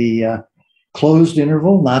on the closed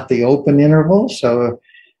interval, not the open interval. So,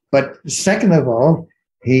 but second of all,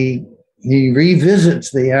 he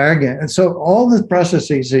revisits the argument. And so all the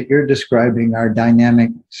processes that you're describing are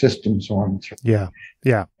dynamic systems ones. Yeah.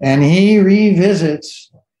 And he revisits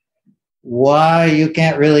why you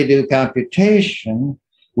can't really do computation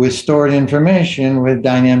with stored information with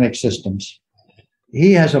dynamic systems.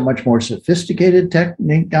 He has a much more sophisticated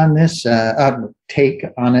technique on this, take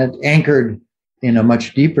on it, anchored in a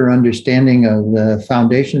much deeper understanding of the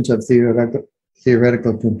foundations of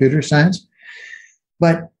theoretical computer science.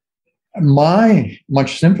 But my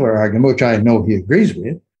much simpler argument, which I know he agrees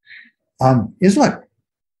with, is look,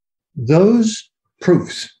 those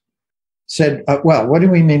proofs said, well, what do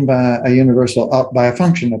we mean by a universal, by a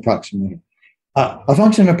function approximator? A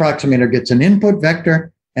function approximator gets an input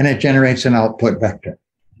vector and it generates an output vector.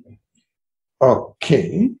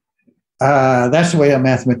 Okay. That's the way a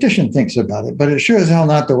mathematician thinks about it, but it's sure as hell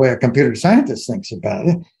not the way a computer scientist thinks about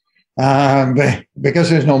it, because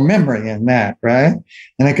there's no memory in that, right?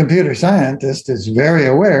 And a computer scientist is very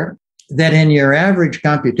aware that in your average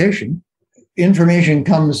computation, information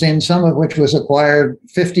comes in, some of which was acquired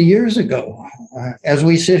 50 years ago. As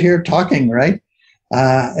we sit here talking, right?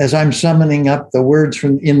 As I'm summoning up the words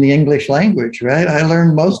in the English language, right? I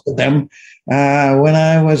learned most of them when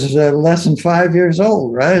I was less than 5 years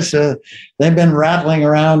old, right? So they've been rattling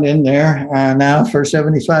around in there now for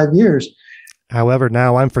 75 years. However,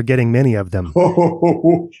 now I'm forgetting many of them.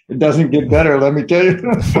 It doesn't get better, let me tell you.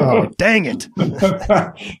 Oh, dang it.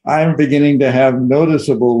 I'm beginning to have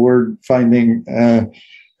noticeable word finding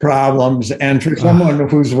problems. And for someone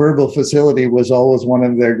whose verbal facility was always one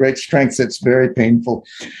of their great strengths, it's very painful.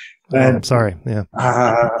 I'm sorry. Yeah.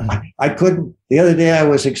 I couldn't, the other day I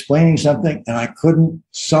was explaining something and I couldn't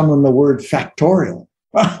summon the word factorial.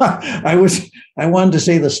 I wanted to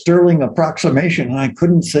say the Sterling approximation, and I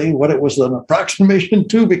couldn't say what it was an approximation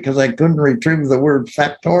to because I couldn't retrieve the word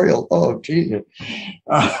factorial. Oh, Jesus.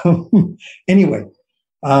 Anyway,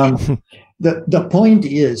 the point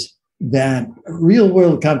is that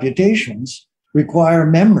real-world computations require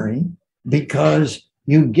memory because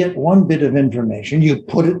you get one bit of information, you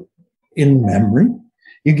put it in memory,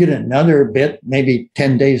 you get another bit, maybe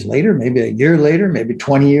 10 days later, maybe a year later, maybe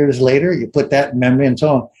 20 years later, you put that in memory and so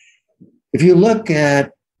on. If you look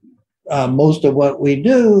at most of what we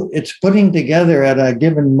do, it's putting together at a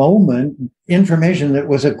given moment information that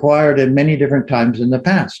was acquired at many different times in the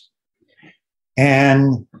past.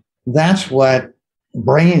 And that's what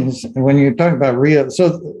brains, when you talk about real,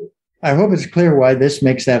 so I hope it's clear why this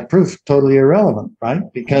makes that proof totally irrelevant, right?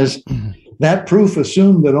 Because that proof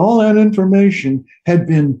assumed that all that information had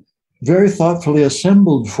been very thoughtfully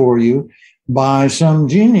assembled for you by some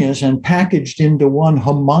genius and packaged into one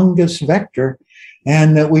humongous vector,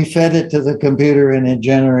 and that we fed it to the computer and it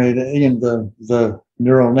generated the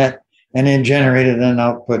neural net and it generated an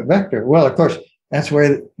output vector. Well, of course, that's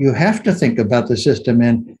where you have to think about the system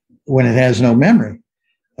in when it has no memory.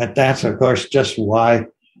 But that's, of course, just why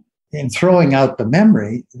in throwing out the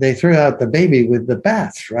memory, they threw out the baby with the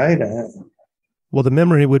bath, right? Well, the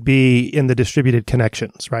memory would be in the distributed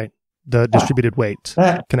connections, right? The distributed weight,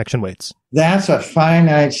 connection weights. That's a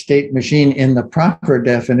finite state machine in the proper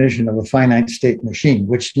definition of a finite state machine,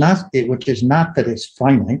 which is not that it's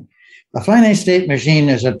finite. A finite state machine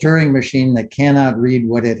is a Turing machine that cannot read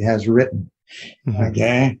what it has written. Mm-hmm.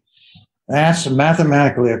 Okay. That's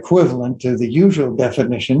mathematically equivalent to the usual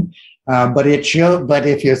definition. But if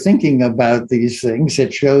you're thinking about these things,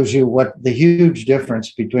 it shows you what the huge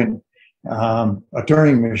difference between a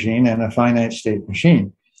Turing machine and a finite state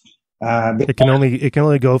machine. It can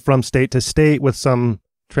only go from state to state with some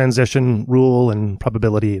transition rule and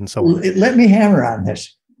probability and so on. Let me hammer on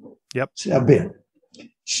this. Yep. A bit.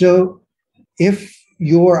 So if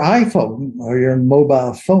your iPhone or your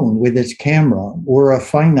mobile phone with its camera were a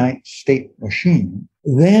finite state machine,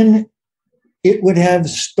 then it would have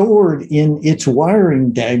stored in its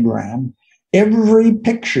wiring diagram every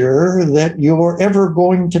picture that you're ever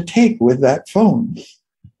going to take with that phone.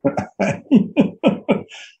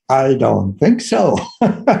 I don't think so.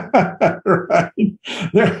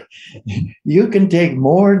 Right? You can take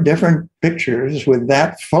more different pictures with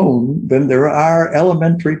that phone than there are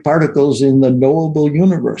elementary particles in the knowable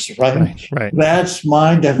universe, right? Right. That's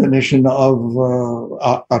my definition of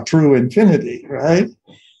a true infinity, right?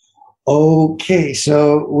 Okay,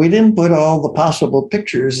 so we didn't put all the possible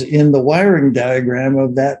pictures in the wiring diagram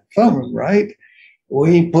of that phone, right?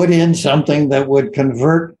 We put in something that would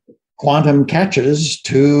convert quantum catches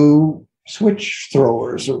to switch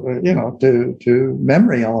throwers, to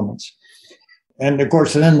memory elements. And of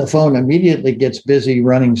course, then the phone immediately gets busy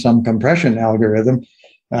running some compression algorithm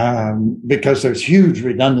because there's huge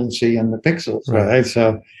redundancy in the pixels, right?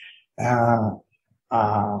 So,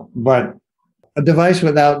 but a device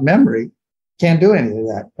without memory can't do any of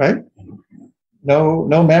that, right?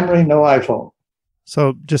 No memory, no iPhone.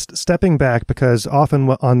 So just stepping back, because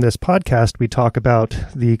often on this podcast, we talk about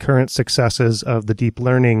the current successes of the deep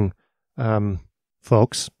learning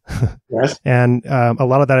folks. Yes. And a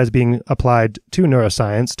lot of that is being applied to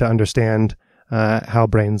neuroscience to understand how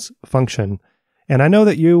brains function. And I know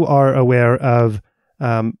that you are aware of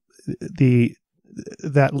the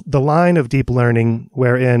line of deep learning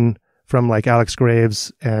wherein, from like Alex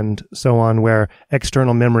Graves and so on, where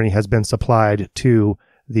external memory has been supplied to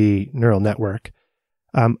the neural network.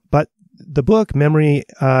 But the book, Memory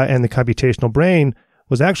and the Computational Brain,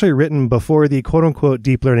 was actually written before the quote-unquote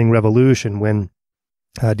deep learning revolution, when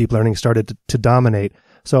deep learning started to dominate.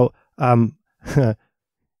 So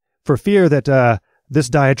for fear that this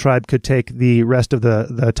diatribe could take the rest of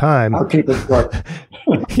the time... I'll keep it short.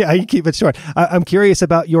 Yeah, you keep it short. I'm curious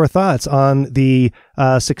about your thoughts on the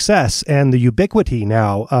success and the ubiquity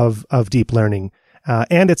now of deep learning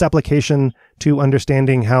and its application to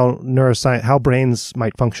understanding how brains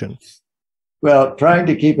might function. Well, trying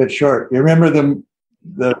to keep it short. You remember the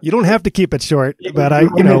You don't have to keep it short, but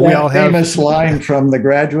we all have famous line from The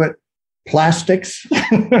Graduate: plastics.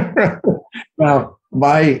 Now,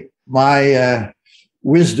 my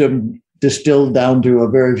wisdom distilled down to a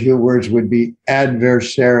very few words would be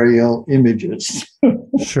adversarial images.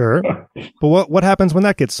 Sure. But what happens when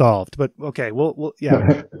that gets solved? But okay, we'll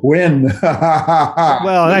yeah. When?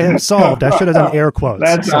 Well, I have solved. I should have done air quotes.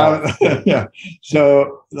 That's yeah.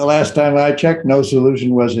 So the last time I checked, no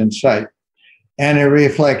solution was in sight. And it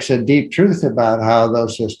reflects a deep truth about how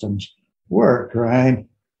those systems work, right?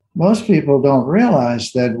 Most people don't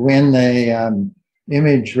realize that when they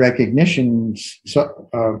image recognition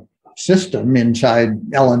system inside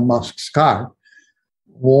Elon Musk's car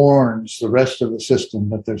warns the rest of the system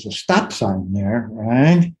that there's a stop sign there,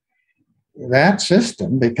 right? That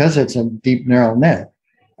system, because it's a deep neural net,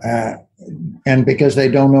 and because they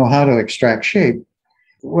don't know how to extract shape,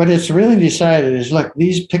 what it's really decided is, look,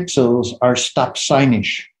 these pixels are stop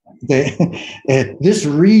signish. This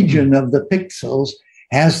region of the pixels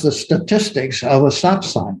has the statistics of a stop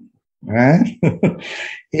sign, right?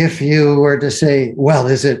 If you were to say, well,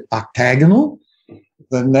 is it octagonal?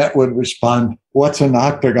 The net would respond, what's an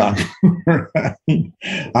octagon? And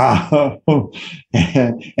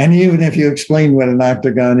even if you explain what an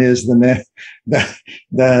octagon is, the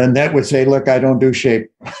net would say, look, I don't do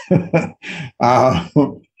shape.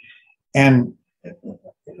 And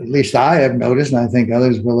at least I have noticed, and I think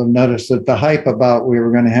others will have noticed, that the hype about we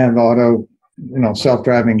were going to have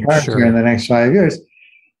self-driving cars here in the next 5 years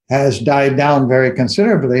has died down very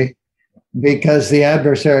considerably, because the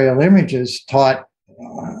adversarial images taught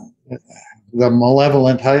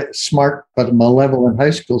the smart but malevolent high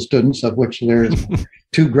school students, of which there's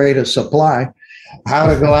too great a supply, how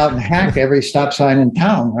to go out and hack every stop sign in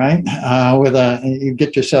town, right? You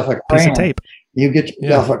get yourself a crayon. Piece of tape. You get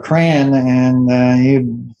yourself a crayon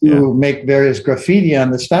and you make various graffiti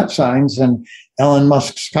on the stop signs, and Elon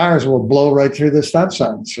Musk's cars will blow right through the stop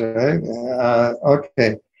signs, right?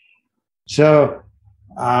 Okay. So,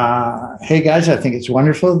 hey guys, I think it's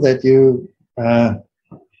wonderful that you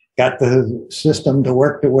got the system to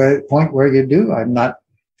work to the point where you do. I'm not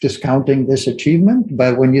discounting this achievement.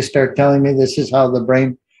 But when you start telling me this is how the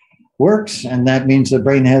brain works, and that means the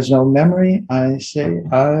brain has no memory, I say,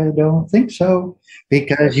 I don't think so,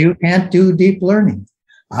 because you can't do deep learning.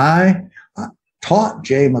 I taught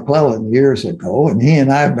Jay McClellan years ago, and he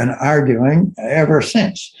and I have been arguing ever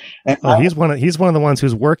since. And he's one of the ones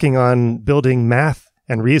who's working on building math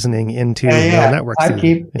and reasoning into neural networks. I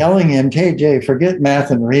keep telling him, hey, Jay, forget math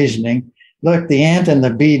and reasoning. Look, the ant and the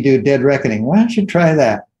bee do dead reckoning. Why don't you try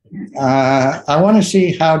that? I want to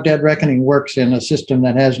see how dead reckoning works in a system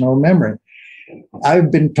that has no memory.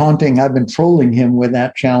 I've been trolling him with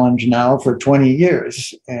that challenge now for 20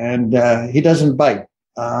 years, and he doesn't bite.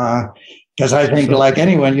 Because I think, like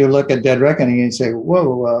anyone, you look at dead reckoning and say,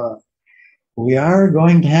 whoa, we are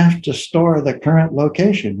going to have to store the current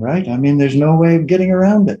location, right? I mean, there's no way of getting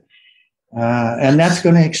around it. And that's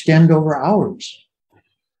going to extend over hours.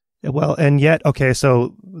 Well, and yet, okay,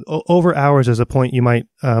 so over hours is a point you might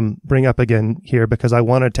bring up again here, because I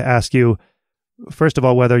wanted to ask you, first of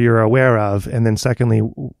all, whether you're aware of, and then secondly,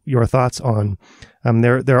 your thoughts on,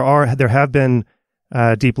 there have been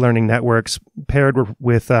deep learning networks paired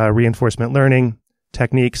with reinforcement learning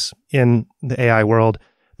techniques in the AI world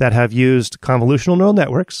that have used convolutional neural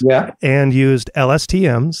networks and used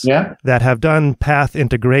LSTMs that have done path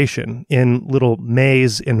integration in little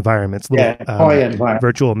maze environments, toy environments.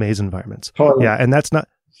 Virtual maze environments. And that's not,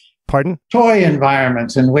 pardon? Toy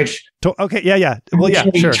environments in which... Well,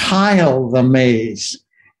 sure. Tile the maze.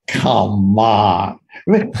 Come on.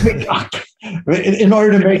 In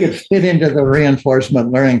order to make it fit into the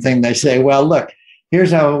reinforcement learning thing, they say, well, look,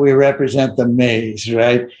 here's how we represent the maze,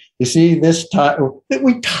 right? You see this tile,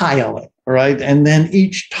 we tile it, right? And then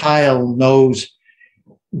each tile knows,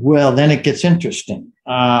 well, then it gets interesting.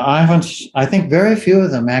 I think very few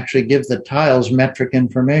of them actually give the tiles metric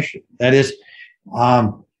information. That is,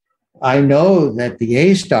 I know that the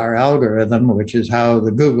A-star algorithm, which is how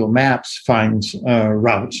the Google Maps finds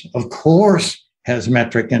routes, of course, has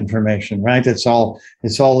metric information, right? It's all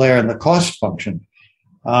there in the cost function.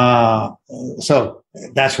 So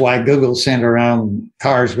that's why Google sent around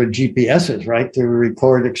cars with GPSs, right, to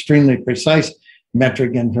record extremely precise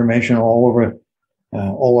metric information all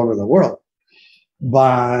over the world.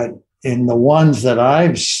 But in the ones that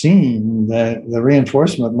I've seen, the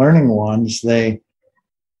reinforcement learning ones,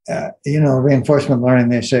 reinforcement learning,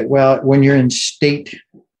 they say, well, when you're in state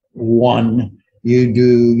one,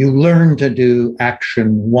 you learn to do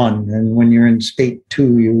action one. And when you're in state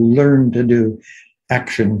two, you learn to do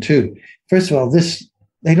action two. First of all,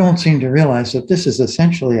 they don't seem to realize that this is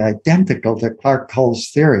essentially identical to Clark Hull's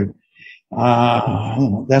theory.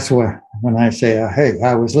 That's when I say, hey,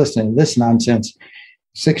 I was listening to this nonsense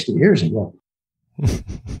 60 years ago.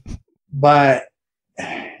 But,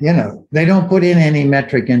 they don't put in any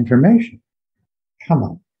metric information. Come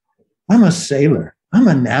on. I'm a sailor. I'm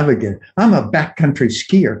a navigator. I'm a backcountry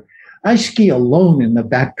skier. I ski alone in the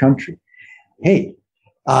backcountry. Hey,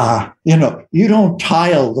 you don't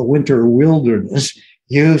tile the winter wilderness.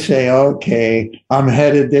 You say, okay, I'm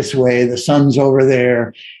headed this way. The sun's over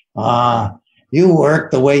there. You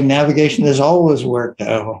work the way navigation has always worked.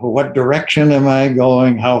 What direction am I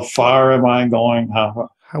going? How far am I going?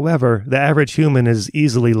 However, the average human is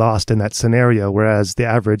easily lost in that scenario, whereas the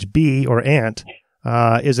average bee or ant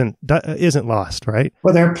isn't lost, right?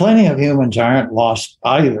 Well, there are plenty of humans who aren't lost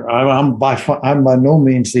either. I'm by no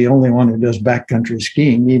means the only one who does backcountry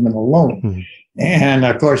skiing, even alone. Mm-hmm. And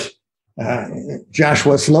of course,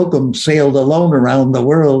 Joshua Slocum sailed alone around the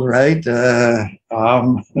world, right?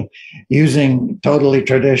 Using totally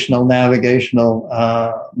traditional navigational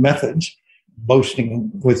methods,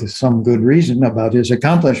 boasting with some good reason about his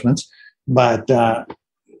accomplishments. But the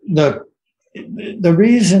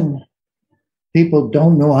reason people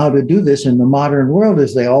don't know how to do this in the modern world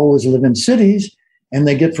is they always live in cities and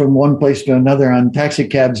they get from one place to another on taxi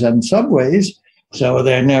cabs and subways. So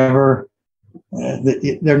they're never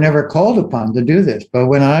called upon to do this. But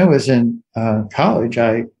when I was in college,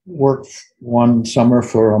 I worked one summer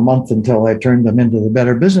for a month until I turned them into the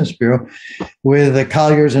Better Business Bureau with the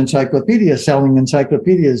Collier's Encyclopedia, selling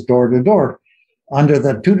encyclopedias door to door under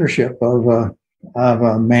the tutorship of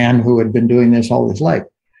a man who had been doing this all his life.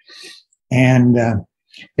 And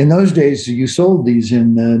in those days, you sold these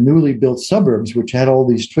in the newly built suburbs, which had all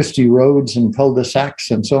these twisty roads and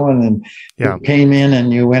cul-de-sacs and so on. And you came in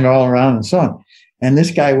and you went all around and so on. And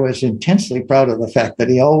this guy was intensely proud of the fact that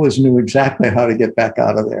he always knew exactly how to get back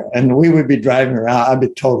out of there. And we would be driving around. I'd be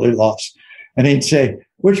totally lost. And he'd say,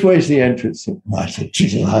 which way's the entrance? And I said,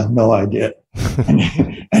 Jesus, I have no idea.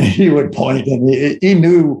 and he would point, and he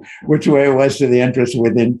knew which way it was to the entrance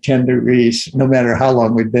within 10 degrees, no matter how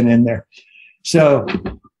long we'd been in there. So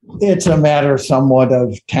It's a matter somewhat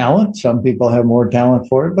of talent. Some people have more talent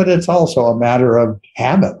for it, but it's also a matter of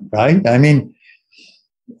habit, right? I mean,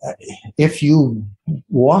 if you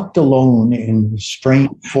walked alone in strange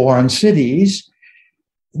foreign cities,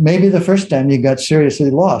 maybe the first time you got seriously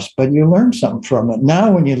lost, but you learned something from it.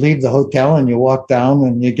 Now, when you leave the hotel and you walk down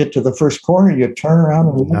and you get to the first corner, you turn around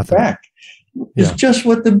and look back. It's just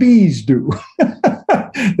what the bees do.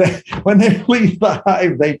 When they leave the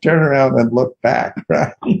hive, they turn around and look back,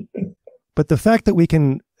 right? But the fact that we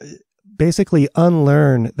can basically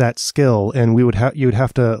unlearn that skill and you would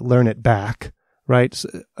have to learn it back, right?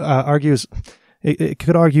 Argues it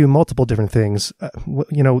could argue multiple different things.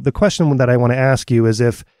 The question that I want to ask you is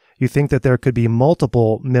if you think that there could be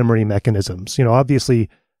multiple memory mechanisms. Obviously,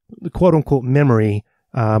 quote unquote memory.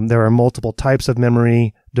 There are multiple types of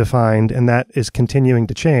memory defined, and that is continuing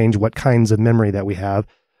to change what kinds of memory that we have.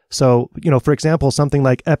 So, for example, something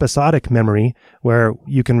like episodic memory, where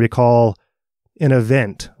you can recall an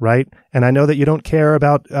event, right? And I know that you don't care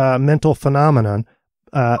about mental phenomenon,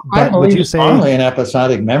 but would you say strongly in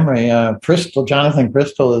episodic memory? Jonathan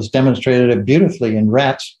Crystal has demonstrated it beautifully in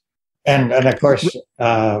rats, and of course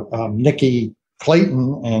Nikki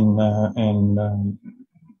Clayton and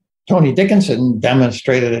Tony Dickinson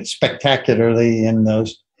demonstrated it spectacularly in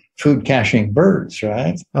those food caching birds,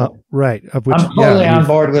 right? Right. I'm totally on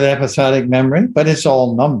board with episodic memory, but it's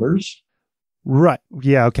all numbers. Right.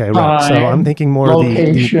 Yeah. Okay. Right. Time, so I'm thinking more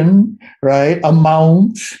location, right?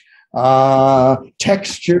 Amount,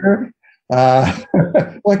 texture,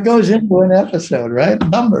 what goes into an episode, right?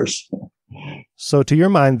 Numbers. So to your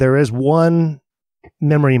mind, there is one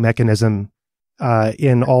memory mechanism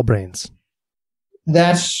in all brains.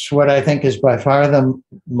 That's what I think is by far the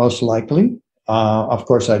most likely. Of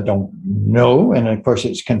course, I don't know. And of course,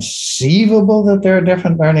 it's conceivable that there are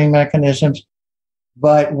different learning mechanisms.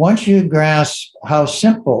 But once you grasp how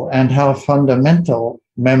simple and how fundamental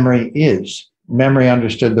memory is, memory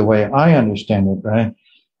understood the way I understand it, right?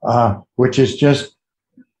 Which is just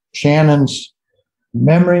Shannon's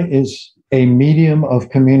memory is a medium of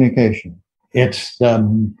communication. It's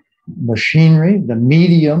the machinery, the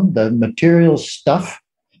medium, the material stuff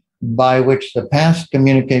by which the past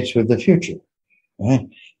communicates with the future. Right?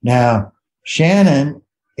 Now, Shannon,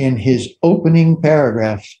 in his opening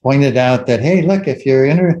paragraphs, pointed out that, hey, look,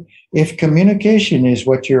 if communication is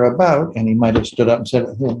what you're about, and he might have stood up and said,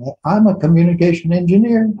 I'm a communication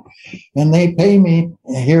engineer, and they pay me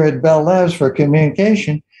here at Bell Labs for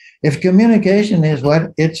communication. If communication is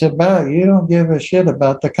what it's about, you don't give a shit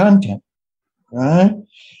about the content, right?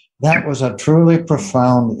 That was a truly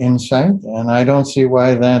profound insight, and I don't see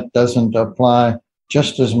why that doesn't apply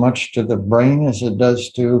just as much to the brain as it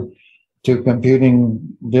does to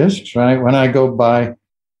computing disks, right? When I go buy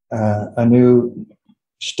a new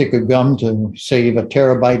stick of gum to save a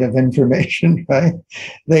terabyte of information, right?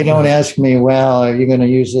 They don't ask me, well, are you going to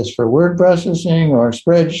use this for word processing or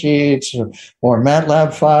spreadsheets or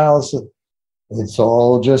MATLAB files? It's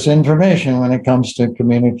all just information when it comes to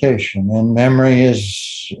communication, and memory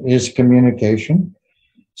is communication.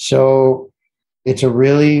 So it's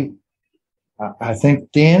I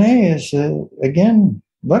think DNA is, again,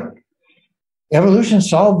 look, evolution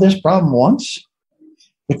solved this problem once.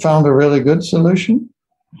 It found a really good solution.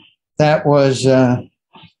 That was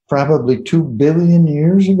probably 2 billion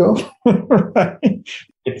years ago. Right?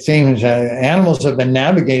 It seems animals have been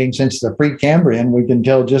navigating since the Precambrian. We can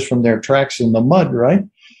tell just from their tracks in the mud, right?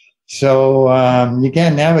 So you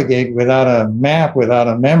can't navigate without a map, without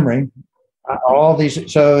a memory. All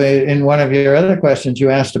these. So in one of your other questions, you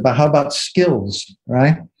asked about how about skills,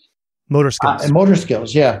 right? Motor skills. Motor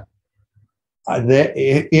skills, yeah.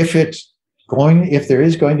 If there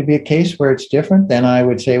is going to be a case where it's different, then I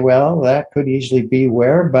would say, well, that could easily be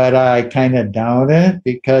where, but I kind of doubt it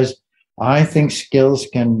because I think skills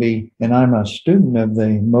can be, and I'm a student of the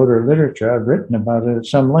motor literature. I've written about it at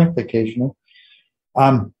some length occasionally.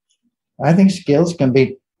 I think skills can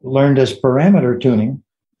be learned as parameter tuning.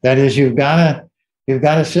 That is, you've got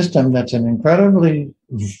a system that's an incredibly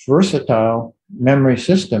versatile memory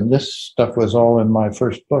system. This stuff was all in my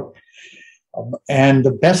first book. And the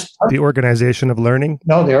best part, the organization of learning?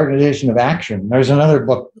 No, the organization of action. There's another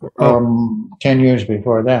book 10 years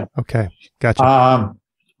before that. Okay, gotcha.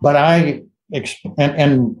 But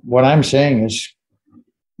and what I'm saying is,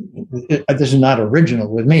 this is not original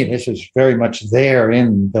with me. This is very much there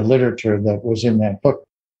in the literature that was in that book.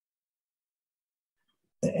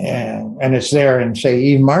 And it's there in, say,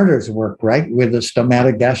 Eve Marder's work, right, with the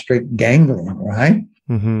stomatogastric ganglion, right?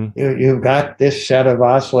 Mm-hmm. You've got this set of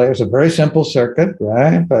oscillators, a very simple circuit,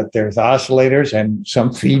 right? But there's oscillators and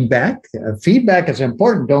some feedback. Feedback is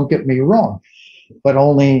important, don't get me wrong. but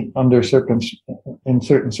only in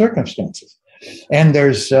certain circumstances. And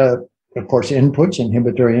there's, of course, inputs,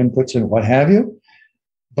 inhibitory inputs, and what have you.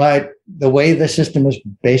 But the way the system is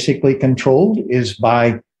basically controlled is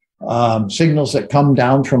by signals that come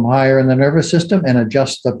down from higher in the nervous system and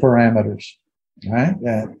adjust the parameters. Right?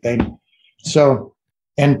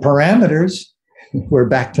 And parameters, we're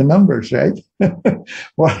back to numbers, right?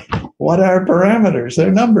 What are parameters?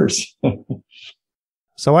 They're numbers.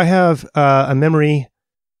 So I have a memory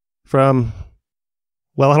from,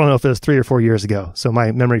 well, I don't know if it was 3 or 4 years ago, so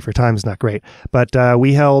my memory for time is not great. But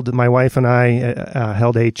my wife and I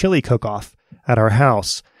held a chili cook-off at our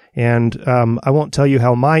house. And I won't tell you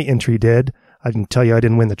how my entry did. I can tell you I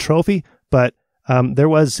didn't win the trophy, but there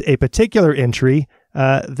was a particular entry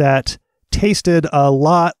that tasted a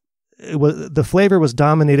lot. The flavor was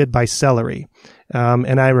dominated by celery.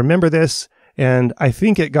 And I remember this, and I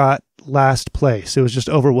think it got last place. It was just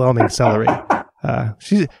overwhelming celery.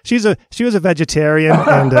 She was a vegetarian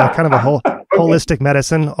and kind of a holistic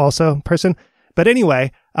medicine also person. But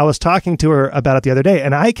anyway, I was talking to her about it the other day,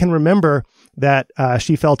 and I can remember that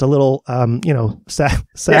she felt a little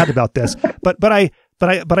sad about this. But I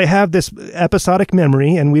have this episodic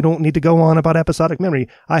memory, and we don't need to go on about episodic memory.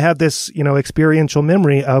 I have this experiential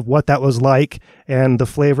memory of what that was like, and the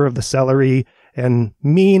flavor of the celery, and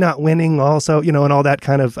me not winning also, and all that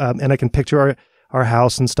kind of, and I can picture our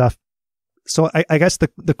house and stuff. So I guess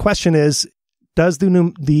the question is, does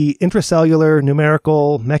the intracellular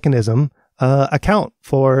numerical mechanism account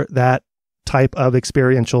for that type of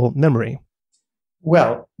experiential memory?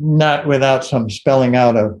 Well, not without some spelling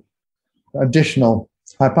out of additional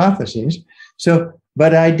hypotheses.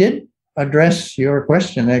 But I did address your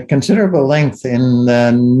question at considerable length in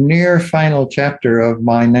the near final chapter of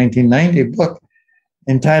my 1990 book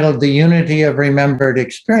entitled The Unity of Remembered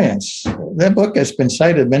Experience. That book has been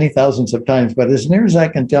cited many thousands of times, but as near as I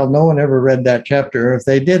can tell, no one ever read that chapter. If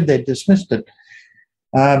they did, they dismissed it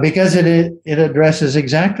because it addresses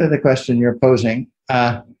exactly the question you're posing.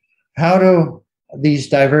 How do these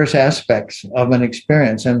diverse aspects of an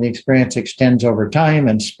experience, and the experience extends over time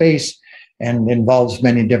and space and involves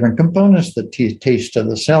many different components, the taste of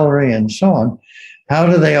the celery and so on, how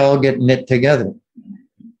do they all get knit together?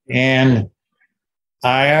 And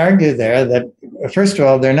I argue there that, first of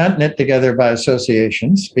all, they're not knit together by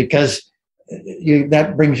associations, because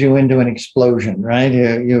that brings you into an explosion, right?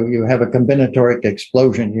 You have a combinatoric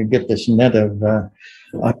explosion. You get this net of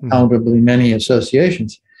uncountably many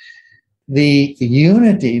associations. The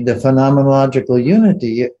unity, the phenomenological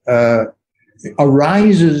unity,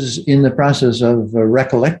 arises in the process of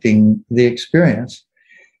recollecting the experience,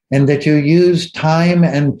 and that you use time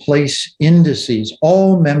and place indices.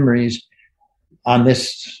 All memories on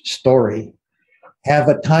this story have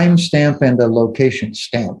a time stamp and a location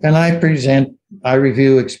stamp. And I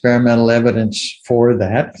review experimental evidence for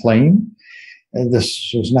that claim. And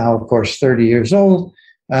this is now, of course, 30 years old.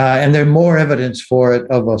 And there more evidence for it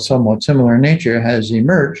of a somewhat similar nature has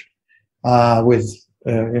emerged in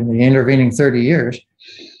the intervening 30 years.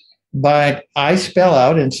 But I spell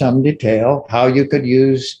out in some detail how you could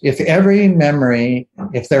use, if every memory,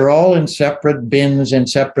 if they're all in separate bins and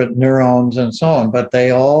separate neurons and so on, but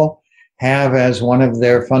they all have as one of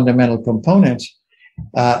their fundamental components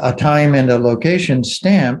a time and a location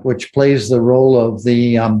stamp, which plays the role of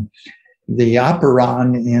the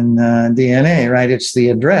operon in DNA, right? It's the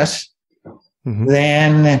address. Mm-hmm.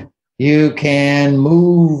 Then you can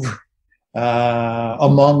move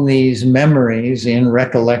among these memories in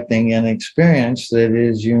recollecting an experience that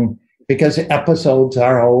is because episodes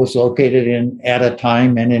are always located at a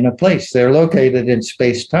time and in a place. They're located in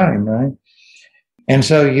space-time, right? And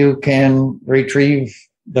so you can retrieve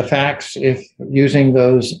the facts if using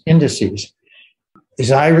those indices.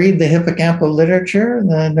 As I read the hippocampal literature,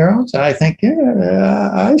 the neurons, I think,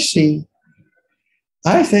 I see.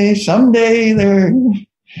 I think someday they're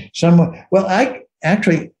somewhere. Well,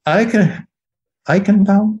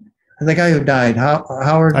 Eichenbaum, the guy who died,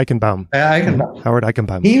 Howard Eichenbaum. Howard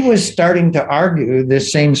Eichenbaum. He was starting to argue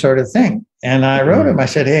this same sort of thing. And I wrote him, I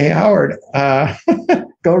said, hey, Howard,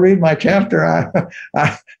 go read my chapter.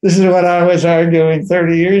 This is what I was arguing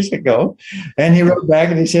 30 years ago. And he wrote back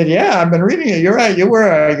and he said, yeah, I've been reading it. You're right. You were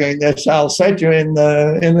arguing this. I'll cite you in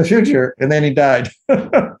the future. And then he died.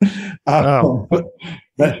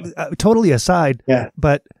 Totally aside. Yeah.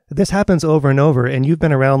 But this happens over and over. And you've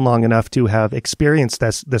been around long enough to have experienced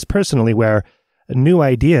this personally, where new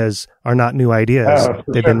ideas are not new ideas.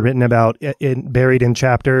 They've been written about, buried in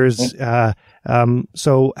chapters.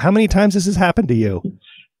 So how many times has this happened to you?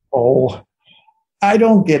 I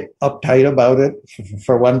don't get uptight about it.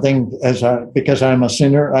 For one thing, because I'm a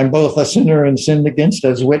sinner. I'm both a sinner and sinned against,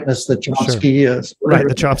 as witness the Chomsky is. Right,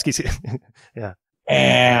 the Chomsky. Yeah.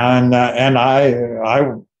 And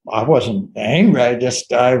I wasn't angry.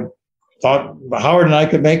 I thought Howard and I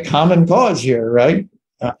could make common cause here, right?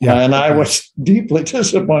 And I was deeply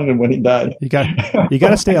disappointed when he died. You got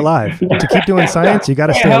to stay alive to keep doing science. You got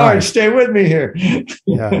to stay alive. Howard, stay with me here.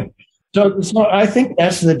 Yeah. So I think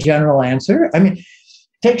that's the general answer. I mean,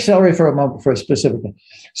 take celery for a moment for a specific thing.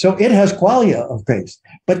 So it has qualia of taste,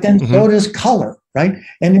 but then so does color, right?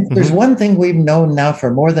 And if there's one thing we've known now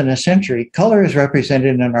for more than a century, color is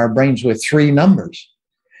represented in our brains with 3 numbers.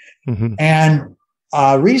 And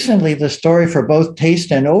recently, the story for both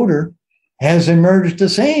taste and odor has emerged the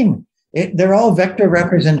same. They're all vector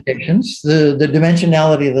representations. The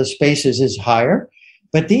dimensionality of the spaces is higher.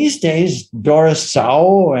 But these days, Doris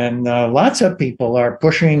Tsao and lots of people are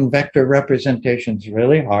pushing vector representations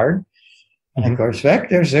really hard. And of course,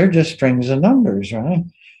 vectors, they're just strings of numbers, right?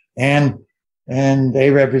 And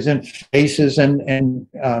they represent faces. And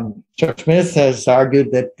Chuck Smith has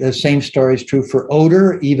argued that the same story is true for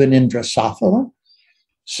odor, even in Drosophila.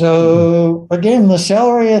 So again, the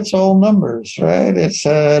celery, it's all numbers, right? It's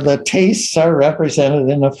the tastes are represented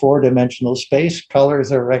in a 4-dimensional space.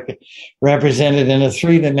 Colors are represented in a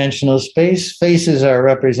 3-dimensional space. Faces are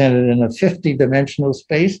represented in a 50-dimensional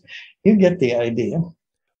space. You get the idea.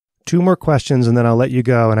 2 more questions, and then I'll let you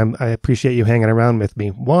go. And I appreciate you hanging around with me.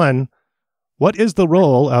 1, what is the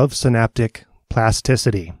role of synaptic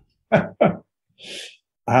plasticity? No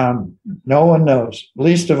one knows,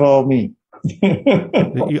 least of all me.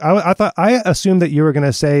 I assumed that you were going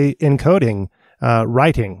to say encoding,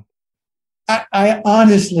 writing. I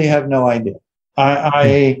honestly have no idea.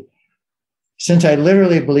 Since I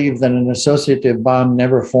literally believe that an associative bond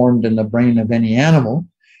never formed in the brain of any animal,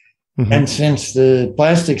 and since the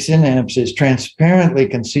plastic synapse is transparently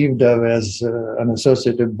conceived of as an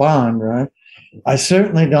associative bond, right? I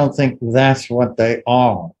certainly don't think that's what they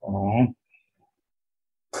are. Right?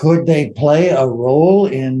 Could they play a role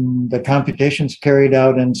in the computations carried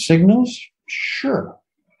out in signals? Sure.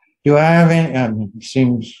 Do I have any? It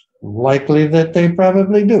seems likely that they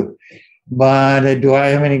probably do. But do I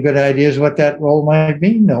have any good ideas what that role might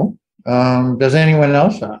be? No. Does anyone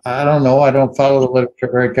else? I don't know. I don't follow the literature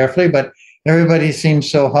very carefully, but everybody seems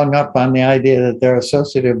so hung up on the idea that they're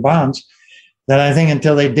associative bonds that I think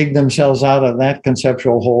until they dig themselves out of that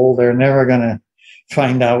conceptual hole, they're never going to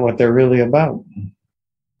find out what they're really about.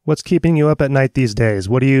 What's keeping you up at night these days?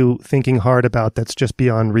 What are you thinking hard about that's just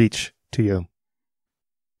beyond reach to you?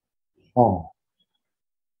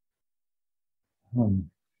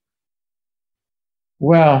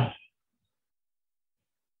 Well,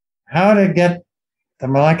 how to get the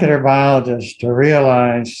molecular biologists to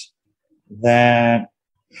realize that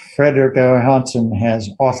Frederick Johansson has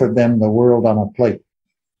offered them the world on a plate.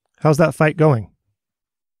 How's that fight going?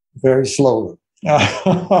 Very slowly.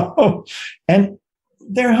 And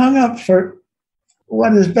they're hung up for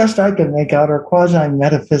what, as best I can make out, are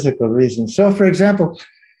quasi-metaphysical reasons. So, for example,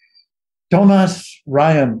 Thomas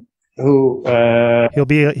Ryan, who he'll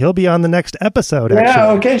be on the next episode. Yeah,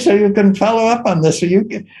 actually. Okay, so you can follow up on this. So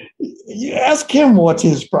you ask him what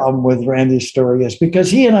his problem with Randy's story is, because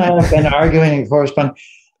he and I have been arguing and corresponding.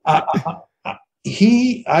 I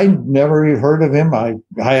never never heard of him. I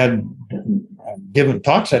had given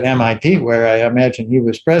talks at MIT where I imagine he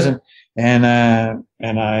was present. And I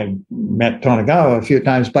met Tonegawa a few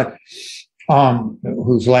times, but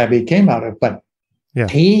whose lab he came out of. But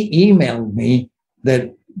he emailed me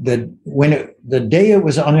that when the day it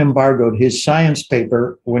was unembargoed, his science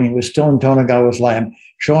paper, when he was still in Tonegawa's lab,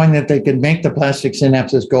 showing that they could make the plastic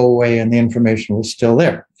synapses go away and the information was still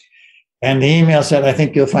there. And the email said, "I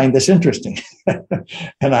think you'll find this interesting."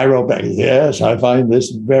 And I wrote back, "Yes, I find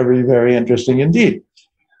this very, very interesting indeed."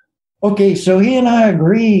 Okay, so he and I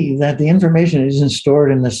agree that the information isn't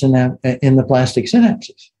stored in the plastic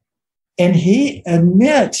synapses. And he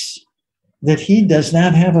admits that he does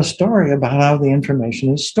not have a story about how the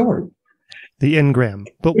information is stored. The Engram.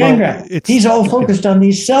 But he's all focused on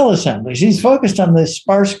these cell assemblies. He's focused on this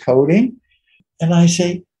sparse coding. And I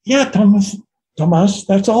say, yeah, Thomas,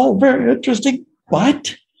 that's all very interesting.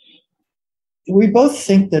 But we both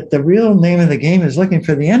think that the real name of the game is looking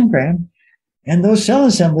for the Engram. And those cell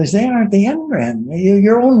assemblies, they aren't the Engram.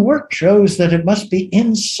 Your own work shows that it must be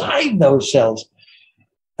inside those cells.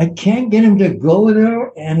 I can't get him to go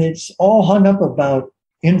there, and it's all hung up about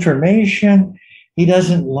information. He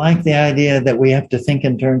doesn't like the idea that we have to think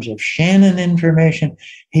in terms of Shannon information.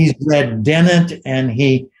 He's read Dennett, and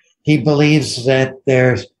he believes that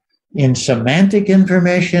there's in semantic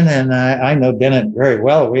information, and I know Dennett very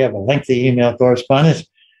well. We have a lengthy email correspondence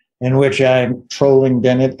in which I'm trolling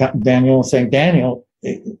Daniel, saying, Daniel,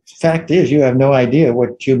 the fact is you have no idea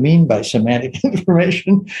what you mean by semantic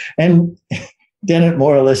information. And Dennett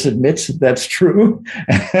more or less admits that's true.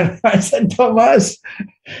 And I said, Thomas,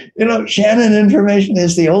 Shannon information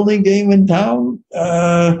is the only game in town.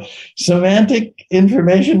 Semantic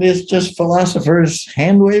information is just philosophers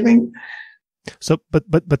hand-waving. So,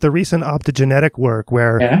 but the recent optogenetic work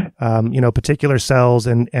where, particular cells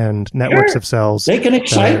and networks of cells. They can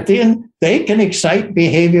excite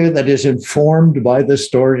behavior that is informed by the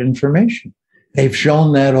stored information. They've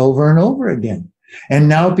shown that over and over again. And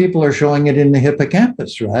now people are showing it in the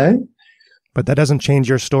hippocampus, right? But that doesn't change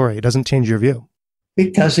your story. It doesn't change your view.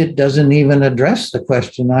 Because it doesn't even address the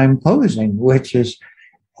question I'm posing, which is,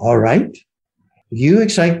 all right, you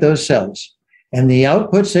excite those cells, and the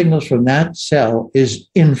output signals from that cell is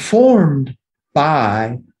informed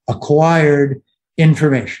by acquired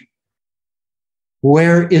information.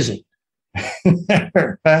 Where is it?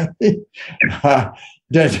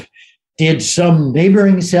 Did some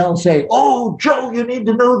neighboring cell say, oh, Joe, you need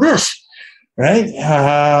to know this, right?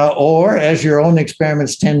 Or, as your own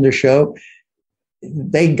experiments tend to show,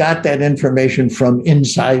 they got that information from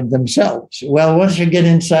inside themselves. Well, once you get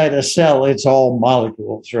inside a cell, it's all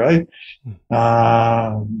molecules, right?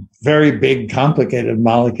 Very big, complicated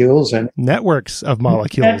molecules. And networks of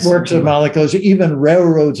molecules. Networks of molecules, even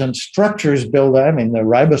railroads and structures build, the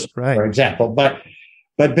ribosome, right, for example. But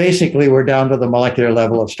basically, we're down to the molecular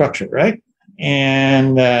level of structure, right?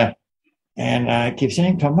 And I keep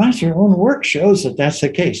saying, Thomas, your own work shows that that's the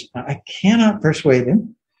case. I cannot persuade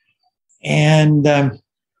him. And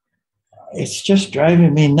it's just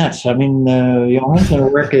driving me nuts.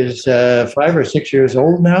 Johansson's work is 5 or 6 years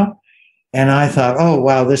old now. And I thought, oh,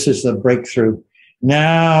 wow, this is the breakthrough.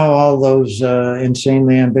 Now all those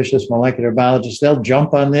insanely ambitious molecular biologists, they'll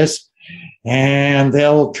jump on this. And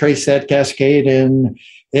they'll trace that cascade, and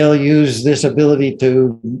they'll use this ability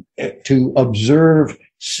to observe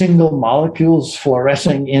single molecules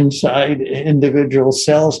fluorescing inside individual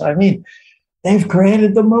cells. They've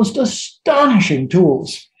created the most astonishing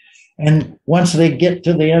tools. And once they get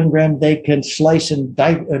to the engram, they can slice and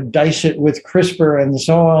dice it with CRISPR and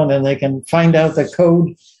so on, and they can find out the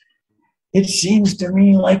code. It seems to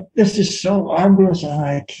me like this is so obvious, and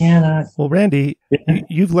I cannot. Well, Randy,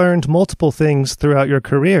 you've learned multiple things throughout your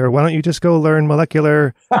career. Why don't you just go learn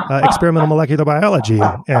experimental molecular biology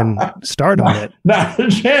and start on it? Not a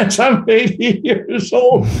chance. I'm 80 years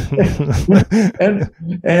old.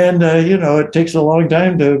 and it takes a long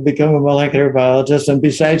time to become a molecular biologist. And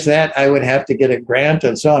besides that, I would have to get a grant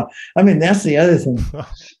and so on. That's the other thing.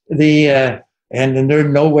 And there's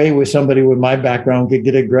no way with somebody with my background could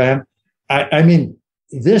get a grant.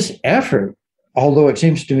 This effort, although it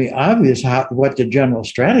seems to me obvious what the general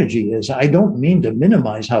strategy is, I don't mean to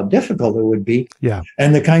minimize how difficult it would be. Yeah.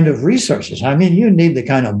 And the kind of resources. You need the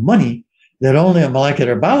kind of money that only a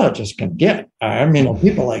molecular biologist can get.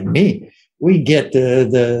 People like me, we get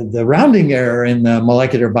the rounding error in the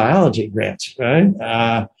molecular biology grants, right?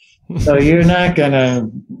 So you're not going to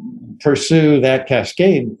pursue that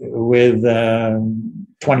cascade with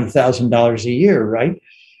 $20,000 a year, right?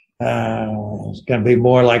 It's going to be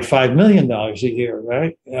more like $5 million a year,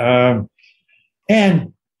 right?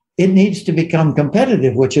 And it needs to become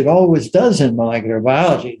competitive, which it always does in molecular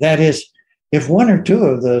biology. That is, if one or two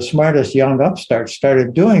of the smartest young upstarts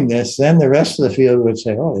started doing this, then the rest of the field would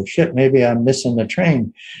say, oh, shit, maybe I'm missing the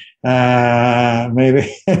train. Maybe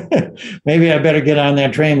I better get on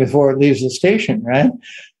that train before it leaves the station, right?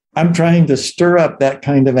 I'm trying to stir up that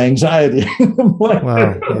kind of anxiety.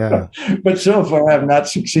 Wow, yeah. But so far, I've not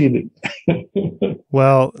succeeded.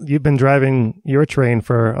 Well, you've been driving your train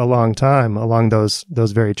for a long time along those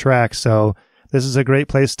very tracks. So this is a great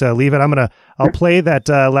place to leave it. I'll play that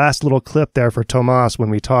last little clip there for Tomas when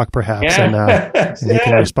we talk, perhaps, and he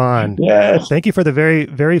can respond. Yes. Thank you for the very,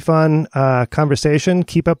 very fun conversation.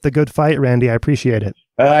 Keep up the good fight, Randy. I appreciate it.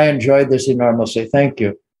 I enjoyed this enormously. Thank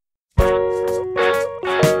you.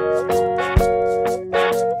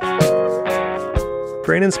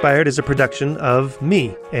 Brain Inspired is a production of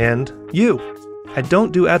me and you. I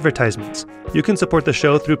don't do advertisements. You can support the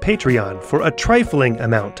show through Patreon for a trifling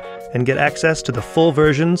amount and get access to the full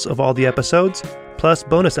versions of all the episodes, plus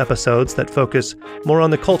bonus episodes that focus more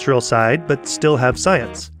on the cultural side but still have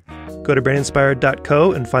science. Go to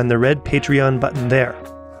braininspired.co and find the red Patreon button there.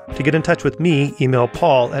 To get in touch with me, email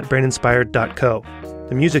paul@braininspired.co.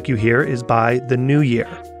 The music you hear is by The New Year.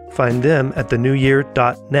 Find them at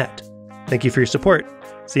thenewyear.net. Thank you for your support.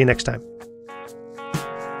 See you next time.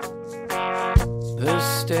 The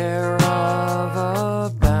stair